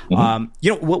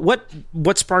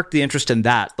 What sparked the interest in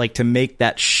that, like to make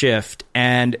that shift?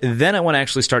 And then I want to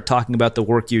actually start talking about the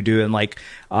work you do and like,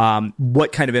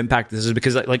 what kind of impact this is,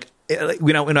 because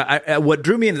what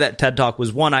drew me into that TED Talk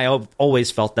was, one, I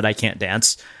always felt that I can't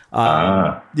dance.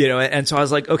 And so I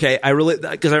was like, okay,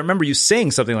 because I remember you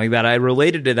saying something like that. I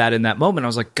related to that in that moment. I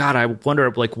was like, God, I wonder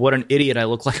like what an idiot I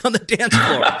look like on the dance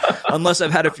floor, unless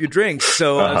I've had a few drinks.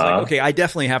 So I was like, okay, I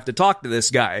definitely have to talk to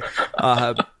this guy.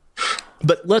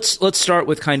 But let's start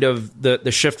with kind of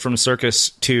the shift from circus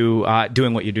to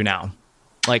doing what you do now.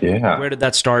 Like, where did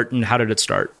that start and how did it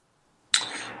start?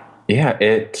 Yeah,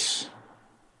 it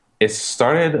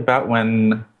started about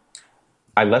when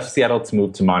I left Seattle to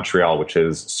move to Montreal, which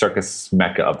is circus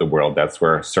mecca of the world. That's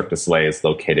where Cirque du Soleil is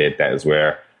located. That is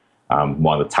where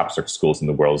one of the top circus schools in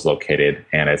the world is located.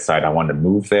 And I decided I wanted to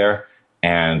move there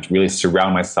and really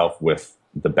surround myself with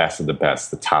the best of the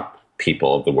best, the top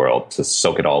people of the world, to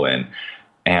soak it all in.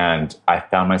 And I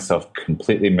found myself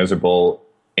completely miserable,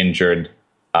 injured,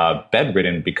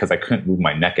 bedridden, because I couldn't move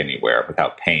my neck anywhere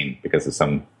without pain because of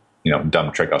some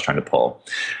dumb trick I was trying to pull.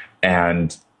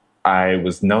 And I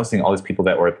was noticing all these people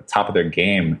that were at the top of their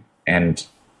game and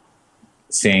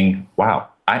seeing, wow,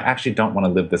 I actually don't want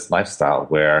to live this lifestyle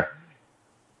where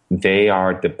they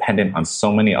are dependent on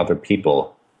so many other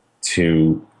people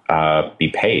to be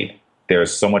paid.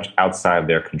 There's so much outside of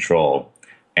their control,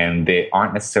 and they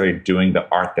aren't necessarily doing the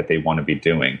art that they want to be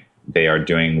doing. They are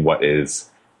doing what is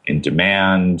in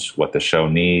demand, what the show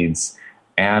needs,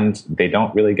 and they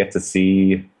don't really get to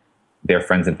see their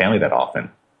friends and family that often.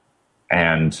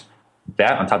 And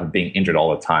that, on top of being injured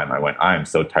all the time, I'm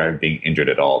so tired of being injured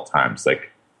at all times.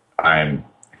 Like, I feel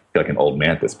like an old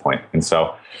man at this point. And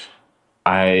so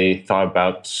I thought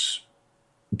about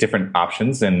different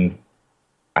options, and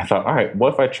I thought, all right,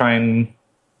 what if I try and,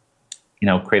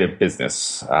 create a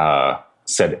business,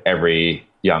 said every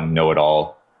young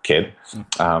know-it-all kid.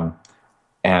 And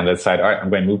I decided, all right, I'm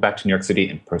going to move back to New York City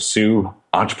and pursue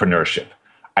entrepreneurship.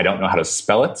 I don't know how to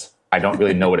spell it. I don't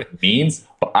really know what it means,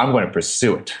 but I'm going to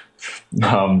pursue it.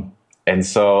 And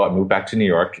so I moved back to New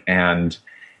York, and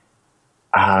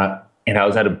I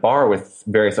was at a bar with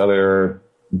various other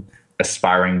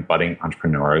aspiring budding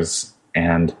entrepreneurs,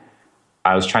 and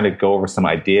I was trying to go over some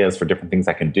ideas for different things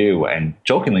I can do. And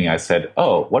jokingly, I said,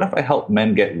 oh, what if I help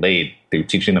men get laid through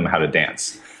teaching them how to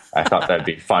dance? I thought that'd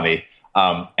be funny.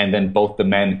 And then both the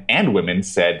men and women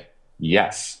said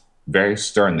yes, very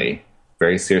sternly,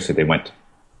 very seriously. They went,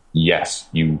 yes,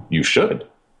 you should.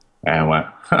 And I went,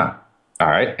 huh, all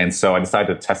right. And so I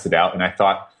decided to test it out. And I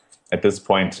thought at this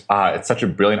point, it's such a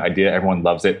brilliant idea. Everyone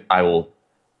loves it. I will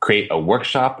create a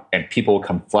workshop and people will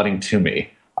come flooding to me.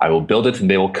 I will build it and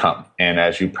they will come. And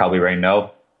as you probably already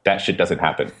know, that shit doesn't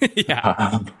happen.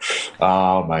 Yeah.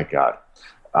 Oh my God.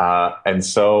 And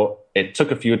so it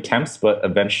took a few attempts, but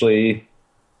eventually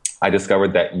I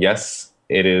discovered that yes,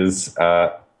 it is,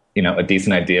 a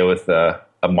decent idea with a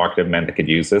market of men that could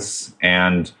use this.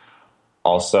 And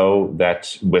also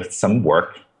that with some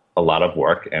work, a lot of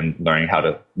work and learning how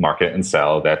to market and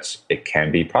sell, that it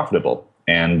can be profitable.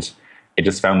 And it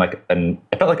just found it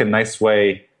felt like a nice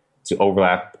way to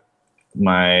overlap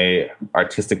my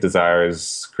artistic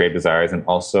desires, creative desires, and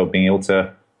also being able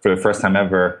to, for the first time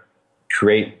ever,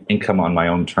 create income on my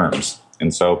own terms.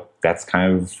 And so that's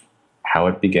kind of how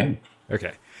it began.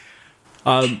 Okay.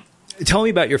 Tell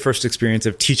me about your first experience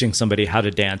of teaching somebody how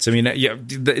to dance. I mean,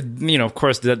 of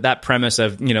course, that premise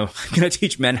of, going to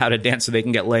teach men how to dance so they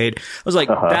can get laid. I was like,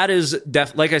 that is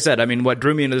like I said, I mean, what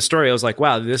drew me into the story, I was like,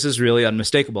 wow, this is really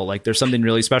unmistakable. Like, there's something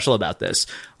really special about this.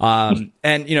 And,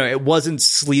 it wasn't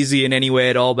sleazy in any way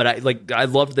at all, but I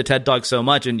loved the TED Talk so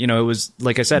much. And, it was,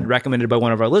 like I said, recommended by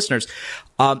one of our listeners.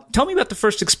 Tell me about the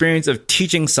first experience of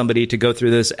teaching somebody to go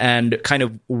through this and kind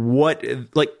of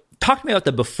talk to me about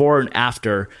the before and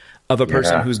after of a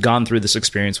person who's gone through this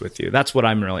experience with you. That's what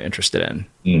I'm really interested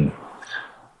in.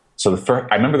 So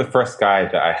I remember the first guy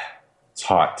that I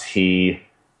taught, he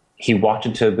walked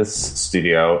into this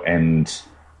studio and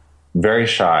very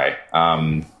shy,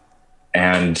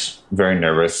 and very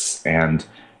nervous. And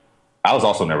I was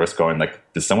also nervous, going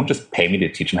like, did someone just pay me to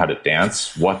teach him how to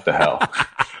dance? What the hell?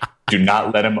 Do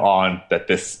not let him on that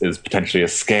this is potentially a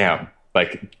scam.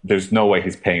 Like, there's no way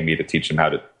he's paying me to teach him how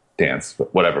to dance,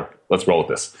 but whatever, let's roll with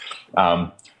this.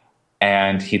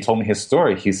 And he told me his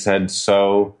story. He said,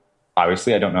 so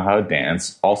obviously I don't know how to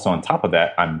dance. Also, on top of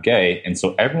that, I'm gay. And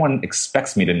so everyone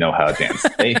expects me to know how to dance.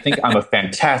 They think I'm a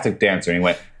fantastic dancer. And he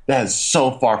went, that is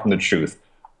so far from the truth.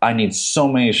 I need so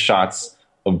many shots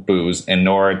of booze in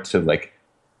order to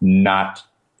not,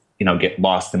 get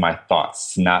lost in my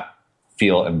thoughts, to not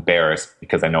feel embarrassed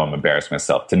because I know I'm embarrassed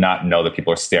myself, to not know that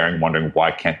people are staring, wondering,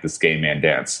 why can't this gay man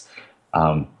dance?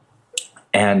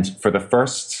 And for the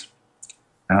first,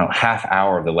 half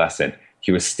hour of the lesson,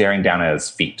 he was staring down at his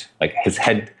feet. Like,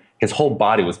 his whole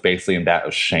body was basically in that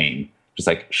of shame. Just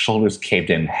like shoulders caved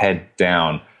in, head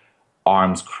down,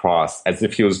 arms crossed, as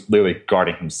if he was literally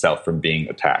guarding himself from being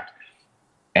attacked.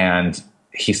 And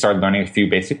he started learning a few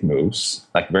basic moves,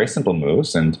 like very simple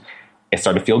moves, and it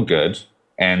started to feel good.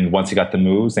 And once he got the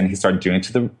moves and he started doing it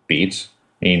to the beat,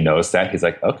 He noticed that. He's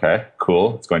like, okay,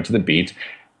 cool. It's going to the beat.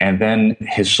 And then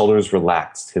his shoulders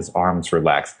relaxed, his arms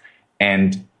relaxed.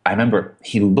 And I remember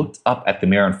he looked up at the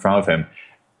mirror in front of him,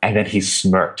 and then he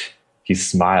smirked. He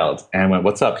smiled and I went,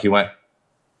 what's up? He went,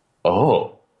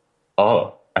 oh,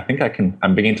 I think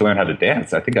I'm beginning to learn how to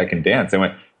dance. I think I can dance. I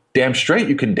went, damn straight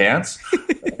you can dance.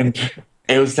 And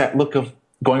it was that look of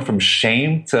going from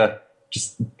shame to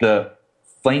just the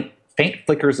faint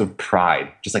flickers of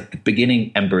pride, just like the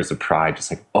beginning embers of pride,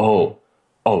 just like, oh,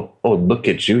 look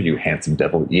at you, you handsome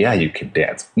devil. Yeah, you can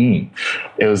dance. It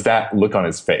was that look on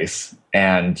his face.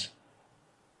 And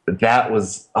that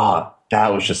was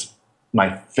just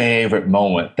my favorite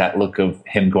moment, that look of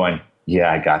him going,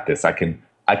 yeah, I got this. I can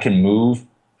move.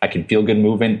 I can feel good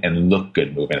moving and look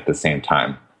good moving at the same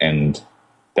time. And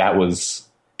that was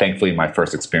thankfully my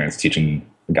first experience teaching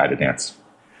a guy to dance.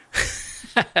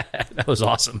 That was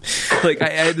awesome. Like I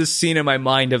had this scene in my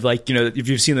mind of like, if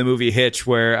you've seen the movie Hitch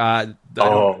where,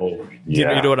 you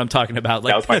know what I'm talking about.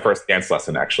 Like, that was my first dance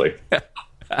lesson, actually.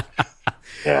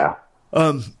 Yeah.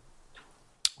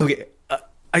 Okay.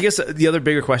 I guess the other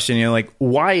bigger question, like,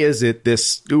 why is it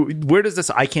where does this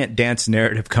I can't dance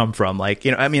narrative come from? Like,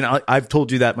 I mean, I've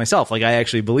told you that myself. Like, I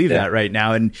actually believe that right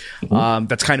now. And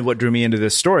that's kind of what drew me into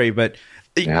this story. But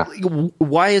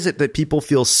why is it that people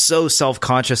feel so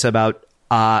self-conscious about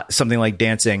something like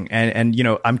dancing? And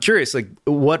I'm curious, like,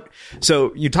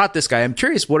 so you taught this guy. I'm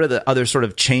curious, what are the other sort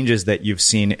of changes that you've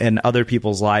seen in other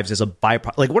people's lives as a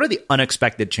byproduct? Like, what are the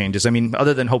unexpected changes? I mean,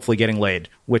 other than hopefully getting laid,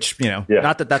 which,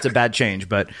 not that that's a bad change,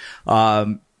 but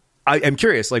I'm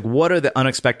curious, like, what are the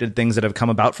unexpected things that have come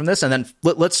about from this? And then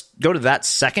let's go to that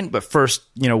second. But first,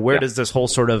 where does this whole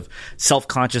sort of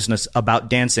self-consciousness about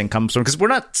dancing come from? Because we're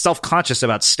not self-conscious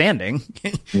about standing.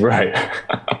 Right.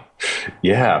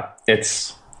 Yeah.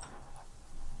 It's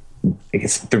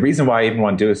the reason why I even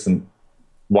want to do this and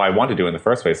why I wanted to do it in the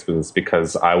first place was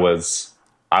because I was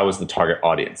the target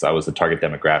audience. I was the target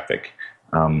demographic.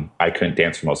 I couldn't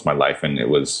dance for most of my life, and it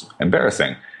was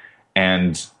embarrassing.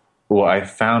 And what I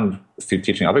found through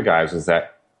teaching other guys was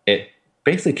that it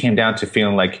basically came down to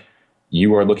feeling like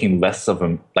you are looking less of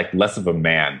a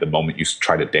man the moment you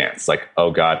try to dance. Like,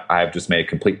 oh God, I have just made a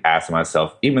complete ass of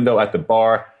myself. Even though at the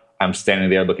bar I'm standing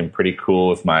there looking pretty cool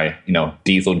with my,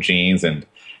 diesel jeans and,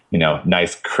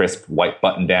 nice crisp white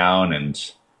button down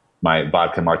and my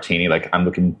vodka martini. Like, I'm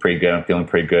looking pretty good. I'm feeling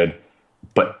pretty good.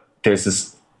 But there's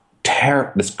this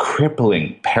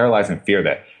crippling, paralyzing fear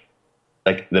that,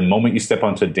 like, the moment you step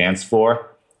onto the dance floor,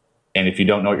 and if you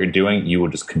don't know what you're doing, you will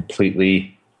just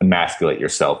completely emasculate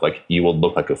yourself. Like, you will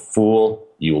look like a fool.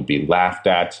 You will be laughed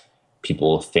at.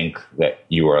 People will think that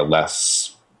you are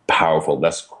less powerful,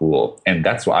 less cool. And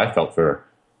that's what I felt for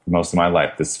most of my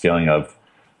life, this feeling of,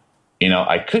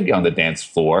 I could get on the dance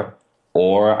floor,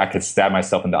 or I could stab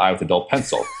myself in the eye with a dull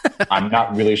pencil. I'm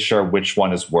not really sure which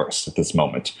one is worse at this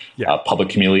moment. Yeah.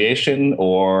 Public humiliation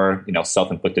or,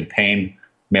 self-inflicted pain.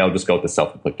 Maybe I'll just go with the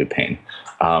self-inflicted pain.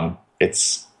 And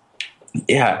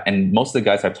most of the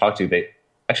guys I've talked to,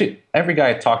 every guy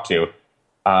I talk to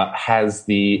has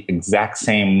the exact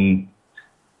same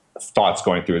thoughts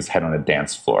going through his head on a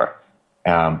dance floor.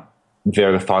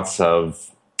 They're the thoughts of,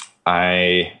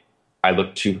 I'm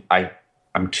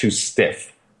too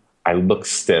stiff. I look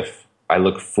stiff. I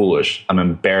look foolish. I'm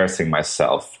embarrassing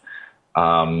myself.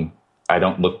 I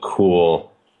don't look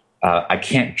cool. I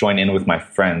can't join in with my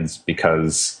friends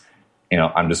because,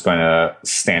 I'm just going to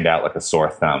stand out like a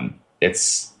sore thumb.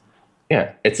 It's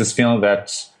this feeling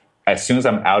that as soon as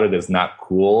I'm outed as not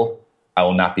cool, I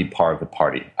will not be part of the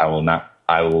party. I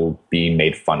will be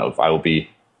made fun of. I will be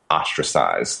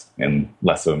ostracized and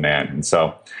less of a man. And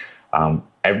so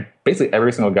basically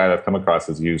every single guy that I've come across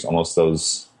has used almost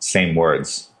those same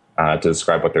words to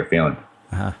describe what they're feeling.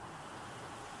 Uh-huh.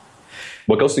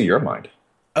 What goes through your mind?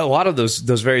 A lot of those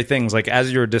very things. Like,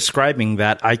 as you're describing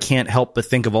that, I can't help but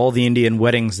think of all the Indian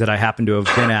weddings that I happen to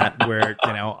have been at where,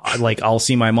 like, I'll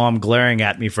see my mom glaring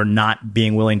at me for not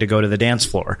being willing to go to the dance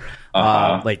floor.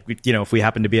 If we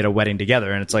happen to be at a wedding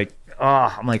together, and it's like,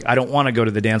 I'm like, I don't want to go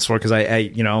to the dance floor because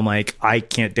I'm like, I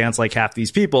can't dance like half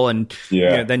these people. And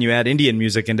then you add Indian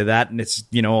music into that, and it's,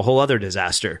 a whole other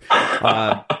disaster.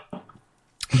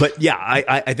 But yeah,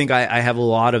 I think I have a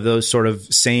lot of those sort of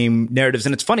same narratives,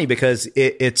 and it's funny because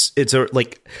it's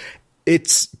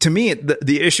to me,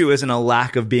 the issue isn't a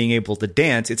lack of being able to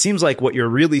dance. It seems like what you're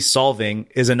really solving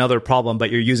is another problem, but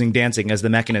you're using dancing as the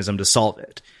mechanism to solve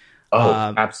it.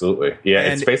 Oh, absolutely. Yeah.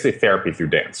 It's basically therapy through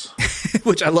dance,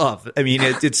 which I love. I mean,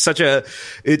 it's such a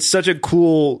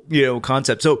cool,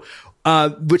 concept. So,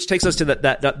 which takes us to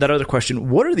that other question.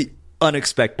 What are the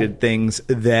unexpected things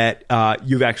that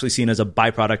you've actually seen as a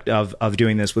byproduct of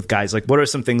doing this with guys? Like, what are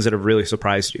some things that have really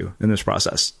surprised you in this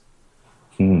process?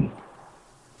 The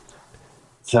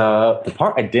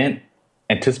part I didn't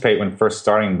anticipate when first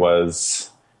starting was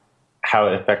how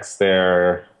it affects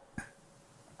their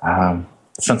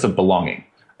sense of belonging.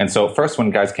 And so first,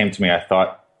 when guys came to me, I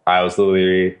thought I was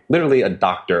literally a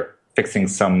doctor fixing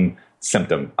some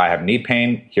symptom. I have knee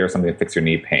pain. Here's something to fix your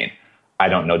knee pain. I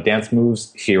don't know dance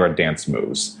moves. Here are dance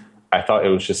moves. I thought it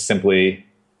was just simply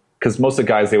because most of the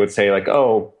guys, they would say like,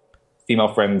 oh, female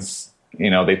friends,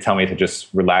 they tell me to just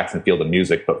relax and feel the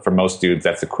music. But for most dudes,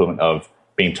 that's equivalent of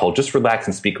being told, just relax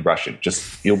and speak Russian.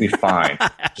 You'll be fine.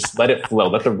 Just let it flow.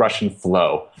 Let the Russian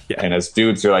flow. Yeah. And as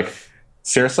dudes, you're like,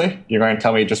 seriously? You're going to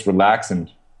tell me just relax and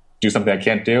do something I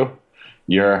can't do?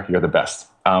 You're the best.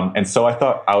 And so I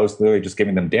thought I was literally just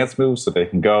giving them dance moves so they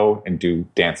can go and do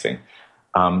dancing.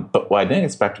 But what I didn't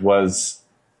expect was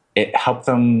it helped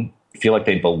them feel like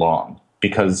they belong.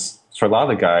 Because for a lot of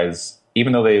the guys,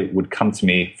 even though they would come to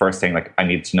me first saying, like, I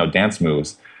need to know dance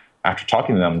moves, after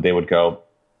talking to them, they would go,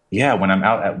 yeah, when I'm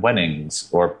out at weddings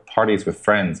or parties with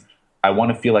friends, I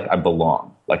want to feel like I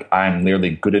belong. Like I'm literally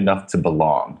good enough to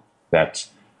belong. That,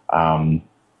 I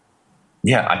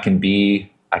can be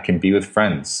with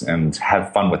friends and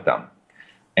have fun with them.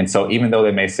 And so even though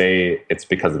they may say it's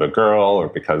because of a girl or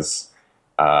because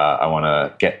I want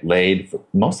to get laid,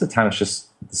 most of the time it's just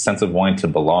the sense of wanting to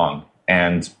belong.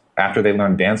 And after they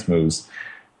learn dance moves,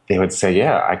 they would say,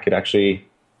 yeah, I could actually,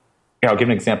 I'll give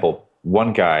an example.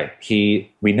 One guy, we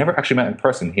never actually met in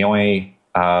person. He only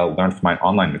learned from my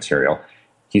online material.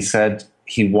 He said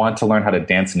he wanted to learn how to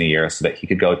dance in a year so that he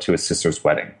could go to his sister's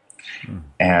wedding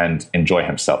and enjoy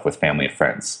himself with family and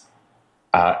friends.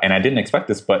 And I didn't expect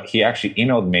this, but he actually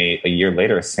emailed me a year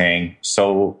later saying,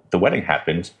 so the wedding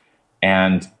happened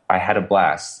and I had a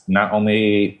blast. Not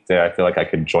only did I feel like I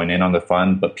could join in on the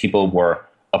fun, but people were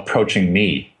approaching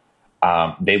me.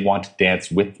 They want to dance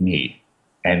with me.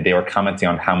 And they were commenting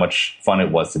on how much fun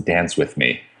it was to dance with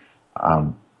me.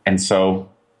 And so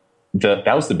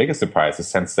that was the biggest surprise, the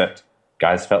sense that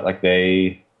guys felt like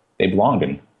they belonged.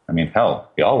 And I mean, hell,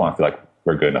 we all want to feel like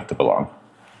we're good enough to belong.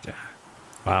 Yeah.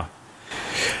 Wow.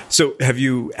 So have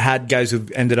you had guys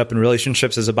who've ended up in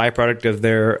relationships as a byproduct of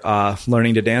their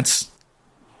learning to dance?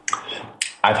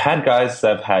 I've had guys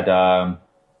that have had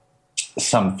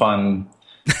some fun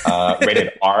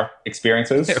rated R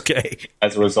experiences. Okay.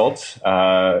 As a result,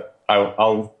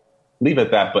 I'll leave it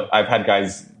at that. But I've had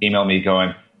guys email me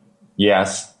going,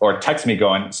 yes, or text me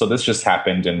going, so this just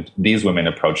happened and these women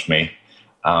approached me.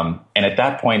 And at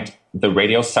that point, the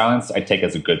radio silence I take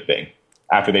as a good thing.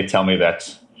 After they tell me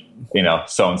that,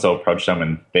 so-and-so approached them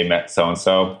and they met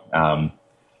so-and-so.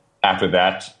 After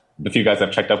that, the few guys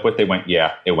I've checked up with, they went,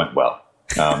 yeah, it went well.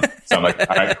 So I'm like,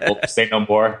 all right, cool, say no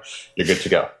more. You're good to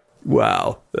go.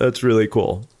 Wow. That's really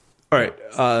cool. All right.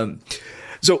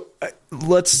 So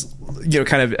let's,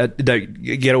 kind of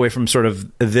get away from sort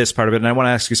of this part of it. And I want to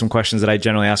ask you some questions that I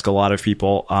generally ask a lot of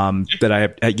people that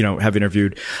I have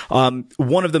interviewed.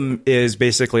 One of them is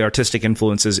basically artistic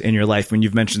influences in your life. When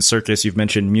you've mentioned circus, you've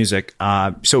mentioned music.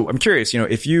 So I'm curious,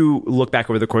 if you look back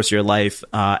over the course of your life,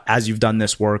 as you've done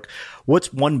this work,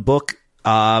 what's one book,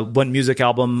 one music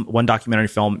album, one documentary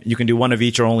film, you can do one of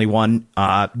each or only one,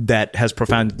 that has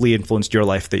profoundly influenced your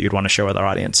life that you'd want to share with our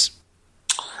audience?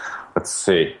 Let's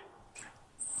see.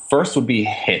 First would be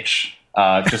Hitch,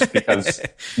 just because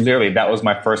literally that was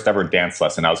my first ever dance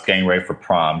lesson. I was getting ready for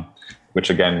prom, which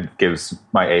again gives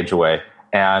my age away.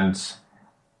 And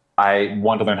I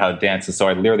wanted to learn how to dance. And so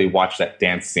I literally watched that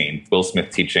dance scene, Will Smith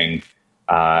teaching,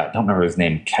 I don't remember his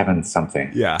name, Kevin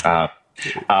something. Yeah.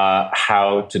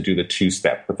 How to do the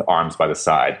two-step with the arms by the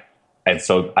side. And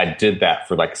so I did that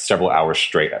for like several hours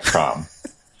straight at prom.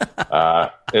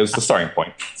 It was the starting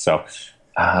point. So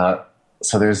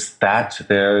there's that.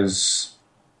 There's,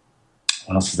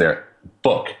 what else is there?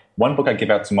 Book. One book I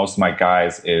give out to most of my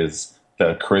guys is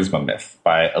The Charisma Myth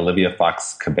by Olivia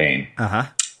Fox Cabane. Uh-huh.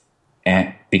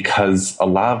 And because a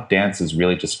lot of dance is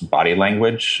really just body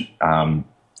language, and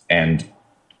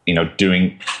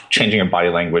changing your body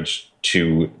language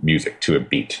to music, to a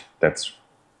beat. That's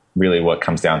really what it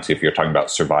comes down to if you're talking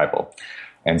about survival.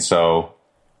 And so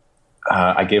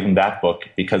I gave him that book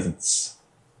because it's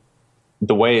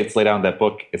the way it's laid out in that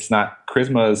book. It's not,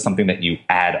 charisma is something that you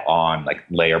add on, like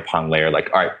layer upon layer.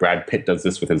 Like, all right, Brad Pitt does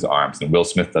this with his arms and Will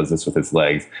Smith does this with his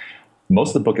legs. Most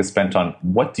of the book is spent on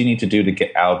what do you need to do to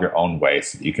get out of your own way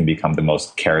so that you can become the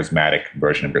most charismatic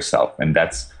version of yourself. And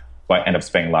that's what I end up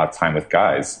spending a lot of time with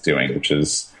guys doing, which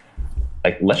is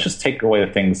like, let's just take away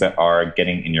the things that are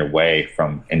getting in your way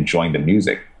from enjoying the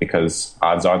music, because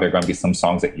odds are there are going to be some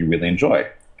songs that you really enjoy.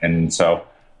 And so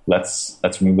let's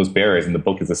remove those barriers. And the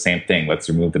book is the same thing. Let's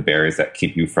remove the barriers that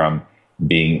keep you from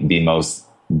being the most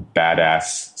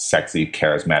badass, sexy,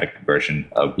 charismatic version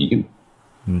of you.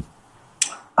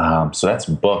 So that's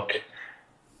book.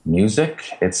 Music,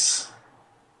 it's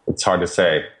hard to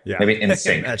say. Yeah. Maybe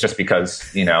NSYNC, just because,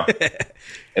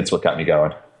 it's what got me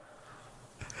going.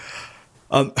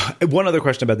 One other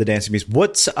question about the dancing piece.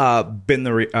 What's been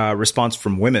the response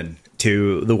from women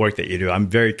to the work that you do? I'm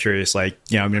very curious.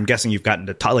 I'm guessing you've gotten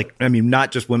to talk,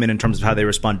 not just women in terms of how they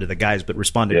respond to the guys, but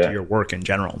responded to your work in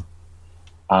general.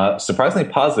 Surprisingly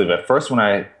positive. At first, when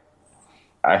I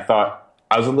thought,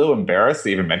 I was a little embarrassed to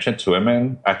even mention it to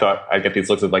women. I thought I'd get these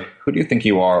looks of like, who do you think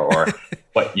you are? Or,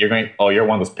 but you're one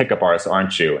of those pickup artists,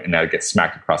 aren't you? And I'd get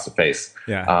smacked across the face.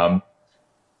 Yeah.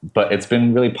 But it's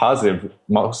been really positive.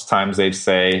 Most times they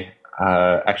say,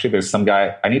 actually, there's some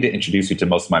guy, I need to introduce you to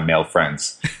most of my male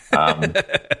friends. But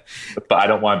I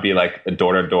don't want to be like a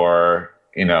door-to-door,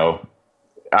 I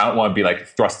don't want to be like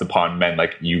thrust upon men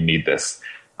like, you need this.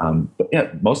 But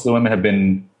yeah, most of the women have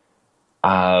been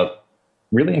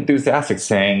really enthusiastic,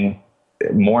 saying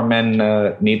more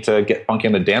men need to get funky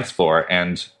on the dance floor.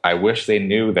 And I wish they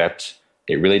knew that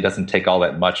it really doesn't take all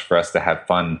that much for us to have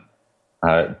fun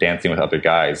dancing with other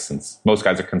guys, since most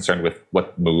guys are concerned with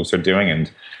what moves they're doing.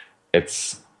 And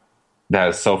that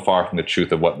is so far from the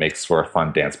truth of what makes for a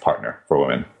fun dance partner for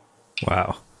women.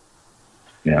 Wow.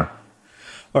 Yeah.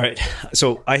 All right.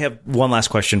 So I have one last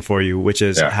question for you, which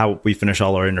is how we finish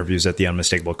all our interviews at the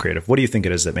Unmistakable Creative. What do you think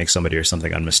it is that makes somebody or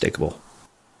something unmistakable?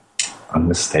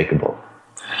 Unmistakable.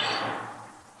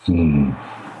 I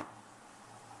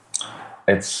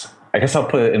guess I'll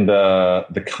put it in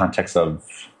the context of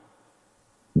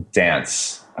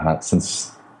dance,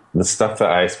 since the stuff that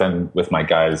I spend with my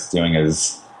guys doing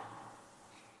is,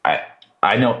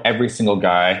 I know every single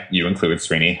guy, you included,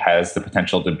 Srini, has the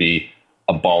potential to be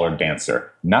a baller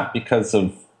dancer, not because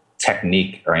of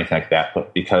technique or anything like that,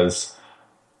 but because,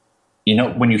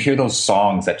 when you hear those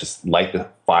songs that just light the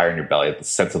fire in your belly, the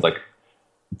sense of like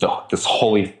this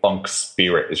holy funk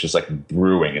spirit is just like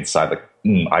brewing inside, like,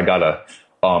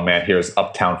 oh man, here's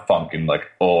Uptown Funk, and like,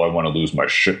 oh, I want to lose my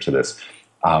shit to this.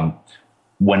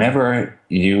 Whenever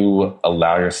you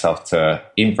allow yourself to,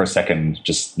 even for a second,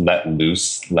 just let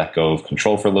loose, let go of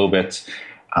control for a little bit,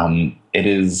 it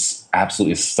is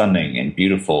absolutely stunning and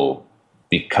beautiful,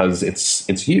 because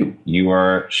it's you. You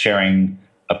are sharing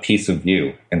a piece of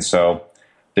you. And so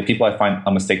the people I find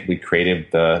unmistakably creative,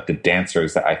 the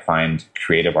dancers that I find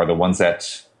creative, are the ones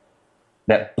that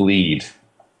bleed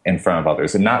in front of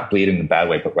others, and not bleed in a bad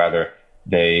way, but rather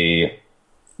they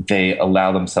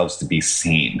allow themselves to be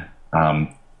seen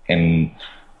in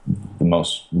the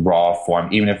most raw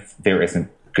form, even if there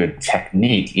isn't good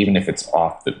technique, even if it's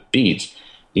off the beat,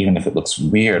 even if it looks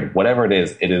weird, whatever it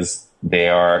is, they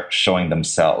are showing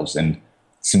themselves. And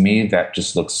to me, that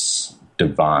just looks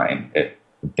divine.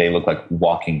 They look like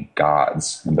walking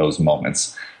gods in those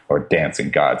moments, or dancing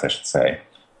gods, I should say.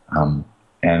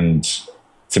 And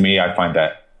to me, I find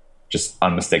that just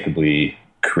unmistakably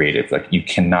creative. Like, you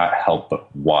cannot help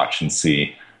but watch and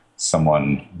see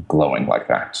someone glowing like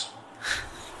that.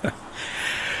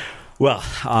 Well,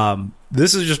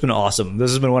 this has just been awesome.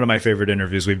 This has been one of my favorite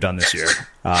interviews we've done this year.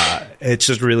 It's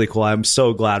just really cool. I'm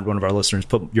so glad one of our listeners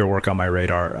put your work on my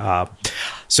radar.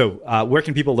 So where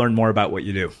can people learn more about what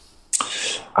you do?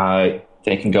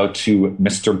 They can go to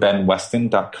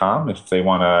mrbenweston.com if they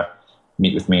want to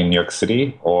meet with me in New York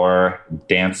City, or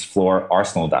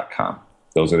dancefloorarsenal.com.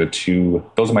 Those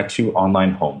are my two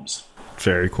online homes.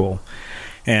 Very cool.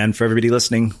 And for everybody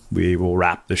listening, we will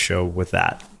wrap the show with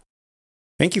that.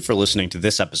 Thank you for listening to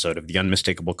this episode of the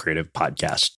Unmistakable Creative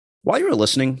Podcast. While you were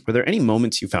listening, were there any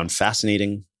moments you found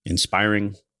fascinating,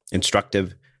 inspiring,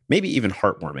 instructive, maybe even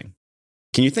heartwarming?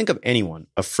 Can you think of anyone,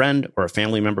 a friend or a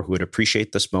family member who would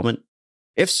appreciate this moment?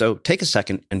 If so, take a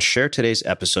second and share today's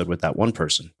episode with that one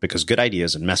person, because good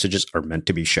ideas and messages are meant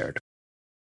to be shared.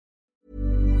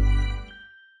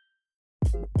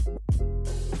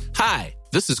 Hi,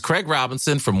 this is Craig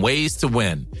Robinson from Ways to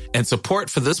Win, and support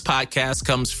for this podcast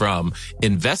comes from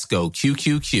Invesco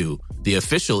QQQ, the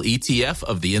official ETF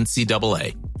of the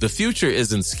NCAA. The future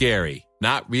isn't scary.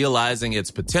 Not realizing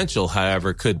its potential,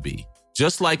 however, could be.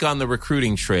 Just like on the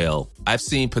recruiting trail, I've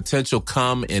seen potential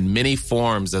come in many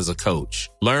forms as a coach.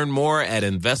 Learn more at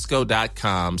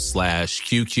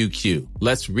Invesco.com/QQQ.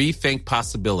 Let's rethink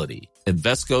possibility.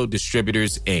 Invesco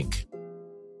Distributors, Inc.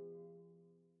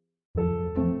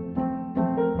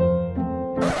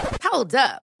 Hold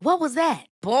up. What was that?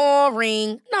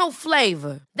 Boring. No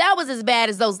flavor. That was as bad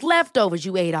as those leftovers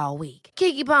you ate all week.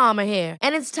 Keke Palmer here,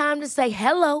 and it's time to say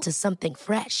hello to something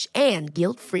fresh and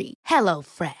guilt-free. Hello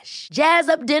Fresh. Jazz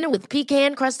up dinner with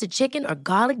pecan-crusted chicken or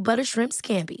garlic butter shrimp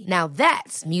scampi. Now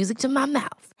that's music to my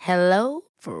mouth. Hello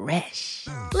Fresh.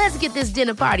 Let's get this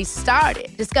dinner party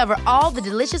started. Discover all the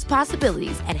delicious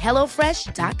possibilities at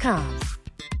hellofresh.com.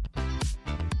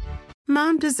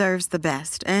 Mom deserves the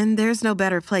best, and there's no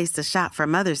better place to shop for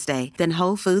Mother's Day than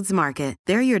Whole Foods Market.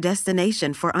 They're your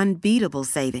destination for unbeatable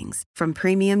savings, from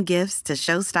premium gifts to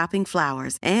show-stopping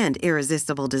flowers and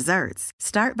irresistible desserts.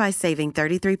 Start by saving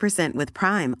 33% with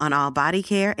Prime on all body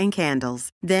care and candles.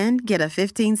 Then get a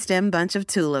 15-stem bunch of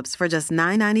tulips for just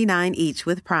 $9.99 each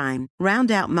with Prime.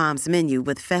 Round out Mom's menu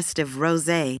with festive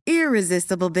rosé,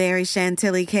 irresistible berry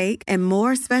chantilly cake, and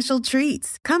more special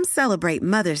treats. Come celebrate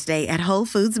Mother's Day at Whole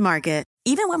Foods Market.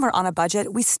 Even when we're on a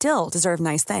budget, we still deserve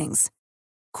nice things.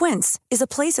 Quince is a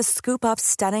place to scoop up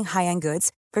stunning high-end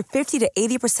goods for 50 to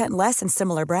 80% less than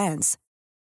similar brands.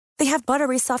 They have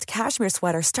buttery soft cashmere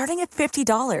sweaters starting at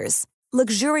 $50,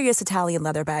 luxurious Italian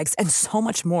leather bags, and so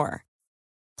much more.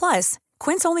 Plus,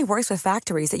 Quince only works with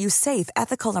factories that use safe,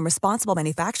 ethical, and responsible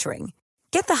manufacturing.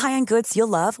 Get the high-end goods you'll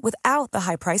love without the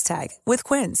high price tag with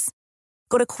Quince.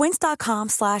 Go to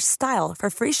quince.com/style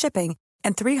for free shipping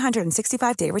and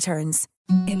 365-day returns.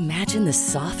 Imagine the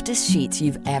softest sheets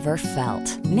you've ever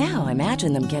felt. Now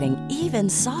imagine them getting even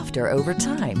softer over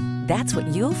time. That's what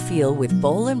you'll feel with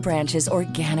Boll & Branch's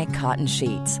organic cotton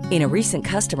sheets. In a recent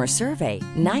customer survey,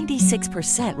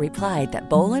 96% replied that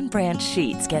Boll & Branch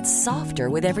sheets get softer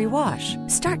with every wash.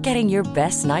 Start getting your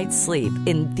best night's sleep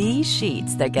in these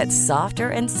sheets that get softer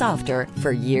and softer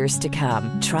for years to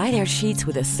come. Try their sheets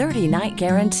with a 30-night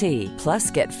guarantee.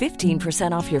 Plus, get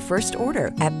 15% off your first order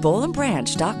at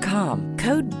bollandbranch.com.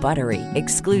 Code BUTTERY.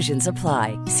 Exclusions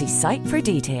apply. See site for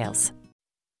details.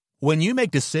 When you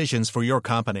make decisions for your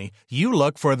company, you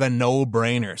look for the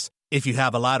no-brainers. If you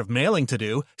have a lot of mailing to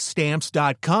do,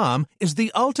 Stamps.com is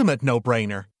the ultimate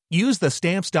no-brainer. Use the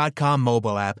Stamps.com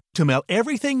mobile app to mail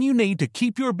everything you need to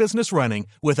keep your business running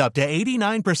with up to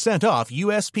 89% off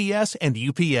USPS and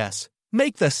UPS.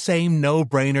 Make the same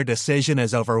no-brainer decision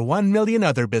as over 1 million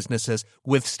other businesses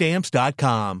with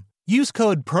Stamps.com. Use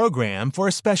code PROGRAM for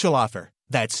a special offer.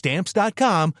 That's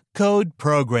Stamps.com, code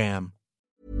PROGRAM.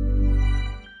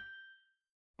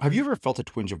 Have you ever felt a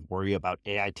twinge of worry about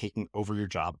AI taking over your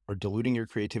job or diluting your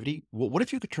creativity? Well, what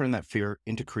if you could turn that fear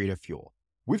into creative fuel?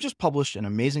 We've just published an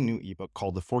amazing new ebook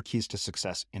called The 4 Keys to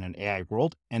Success in an AI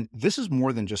World, and this is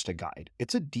more than just a guide.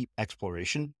 It's a deep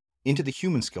exploration into the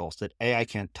human skills that AI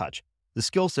can't touch, the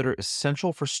skills that are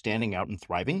essential for standing out and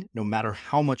thriving, no matter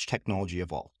how much technology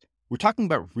evolves. We're talking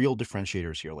about real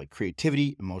differentiators here, like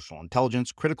creativity, emotional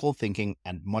intelligence, critical thinking,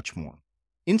 and much more.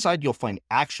 Inside, you'll find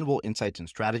actionable insights and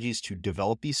strategies to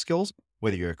develop these skills,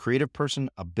 whether you're a creative person,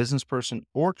 a business person,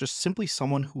 or just simply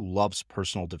someone who loves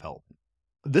personal development.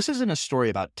 This isn't a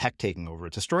story about tech taking over.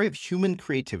 It's a story of human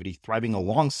creativity thriving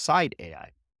alongside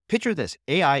AI. Picture this,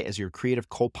 AI as your creative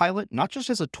co-pilot, not just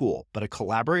as a tool, but a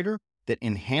collaborator that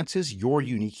enhances your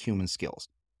unique human skills.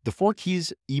 The 4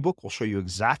 Keys ebook will show you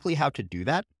exactly how to do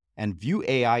that and view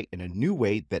AI in a new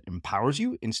way that empowers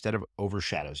you instead of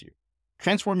overshadows you.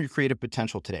 Transform your creative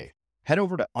potential today. Head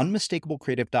over to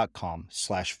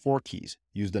unmistakablecreative.com/4keys.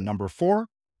 Use the number 4,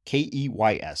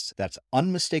 KEYS. That's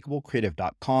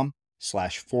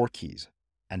unmistakablecreative.com/4keys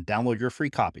and download your free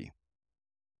copy.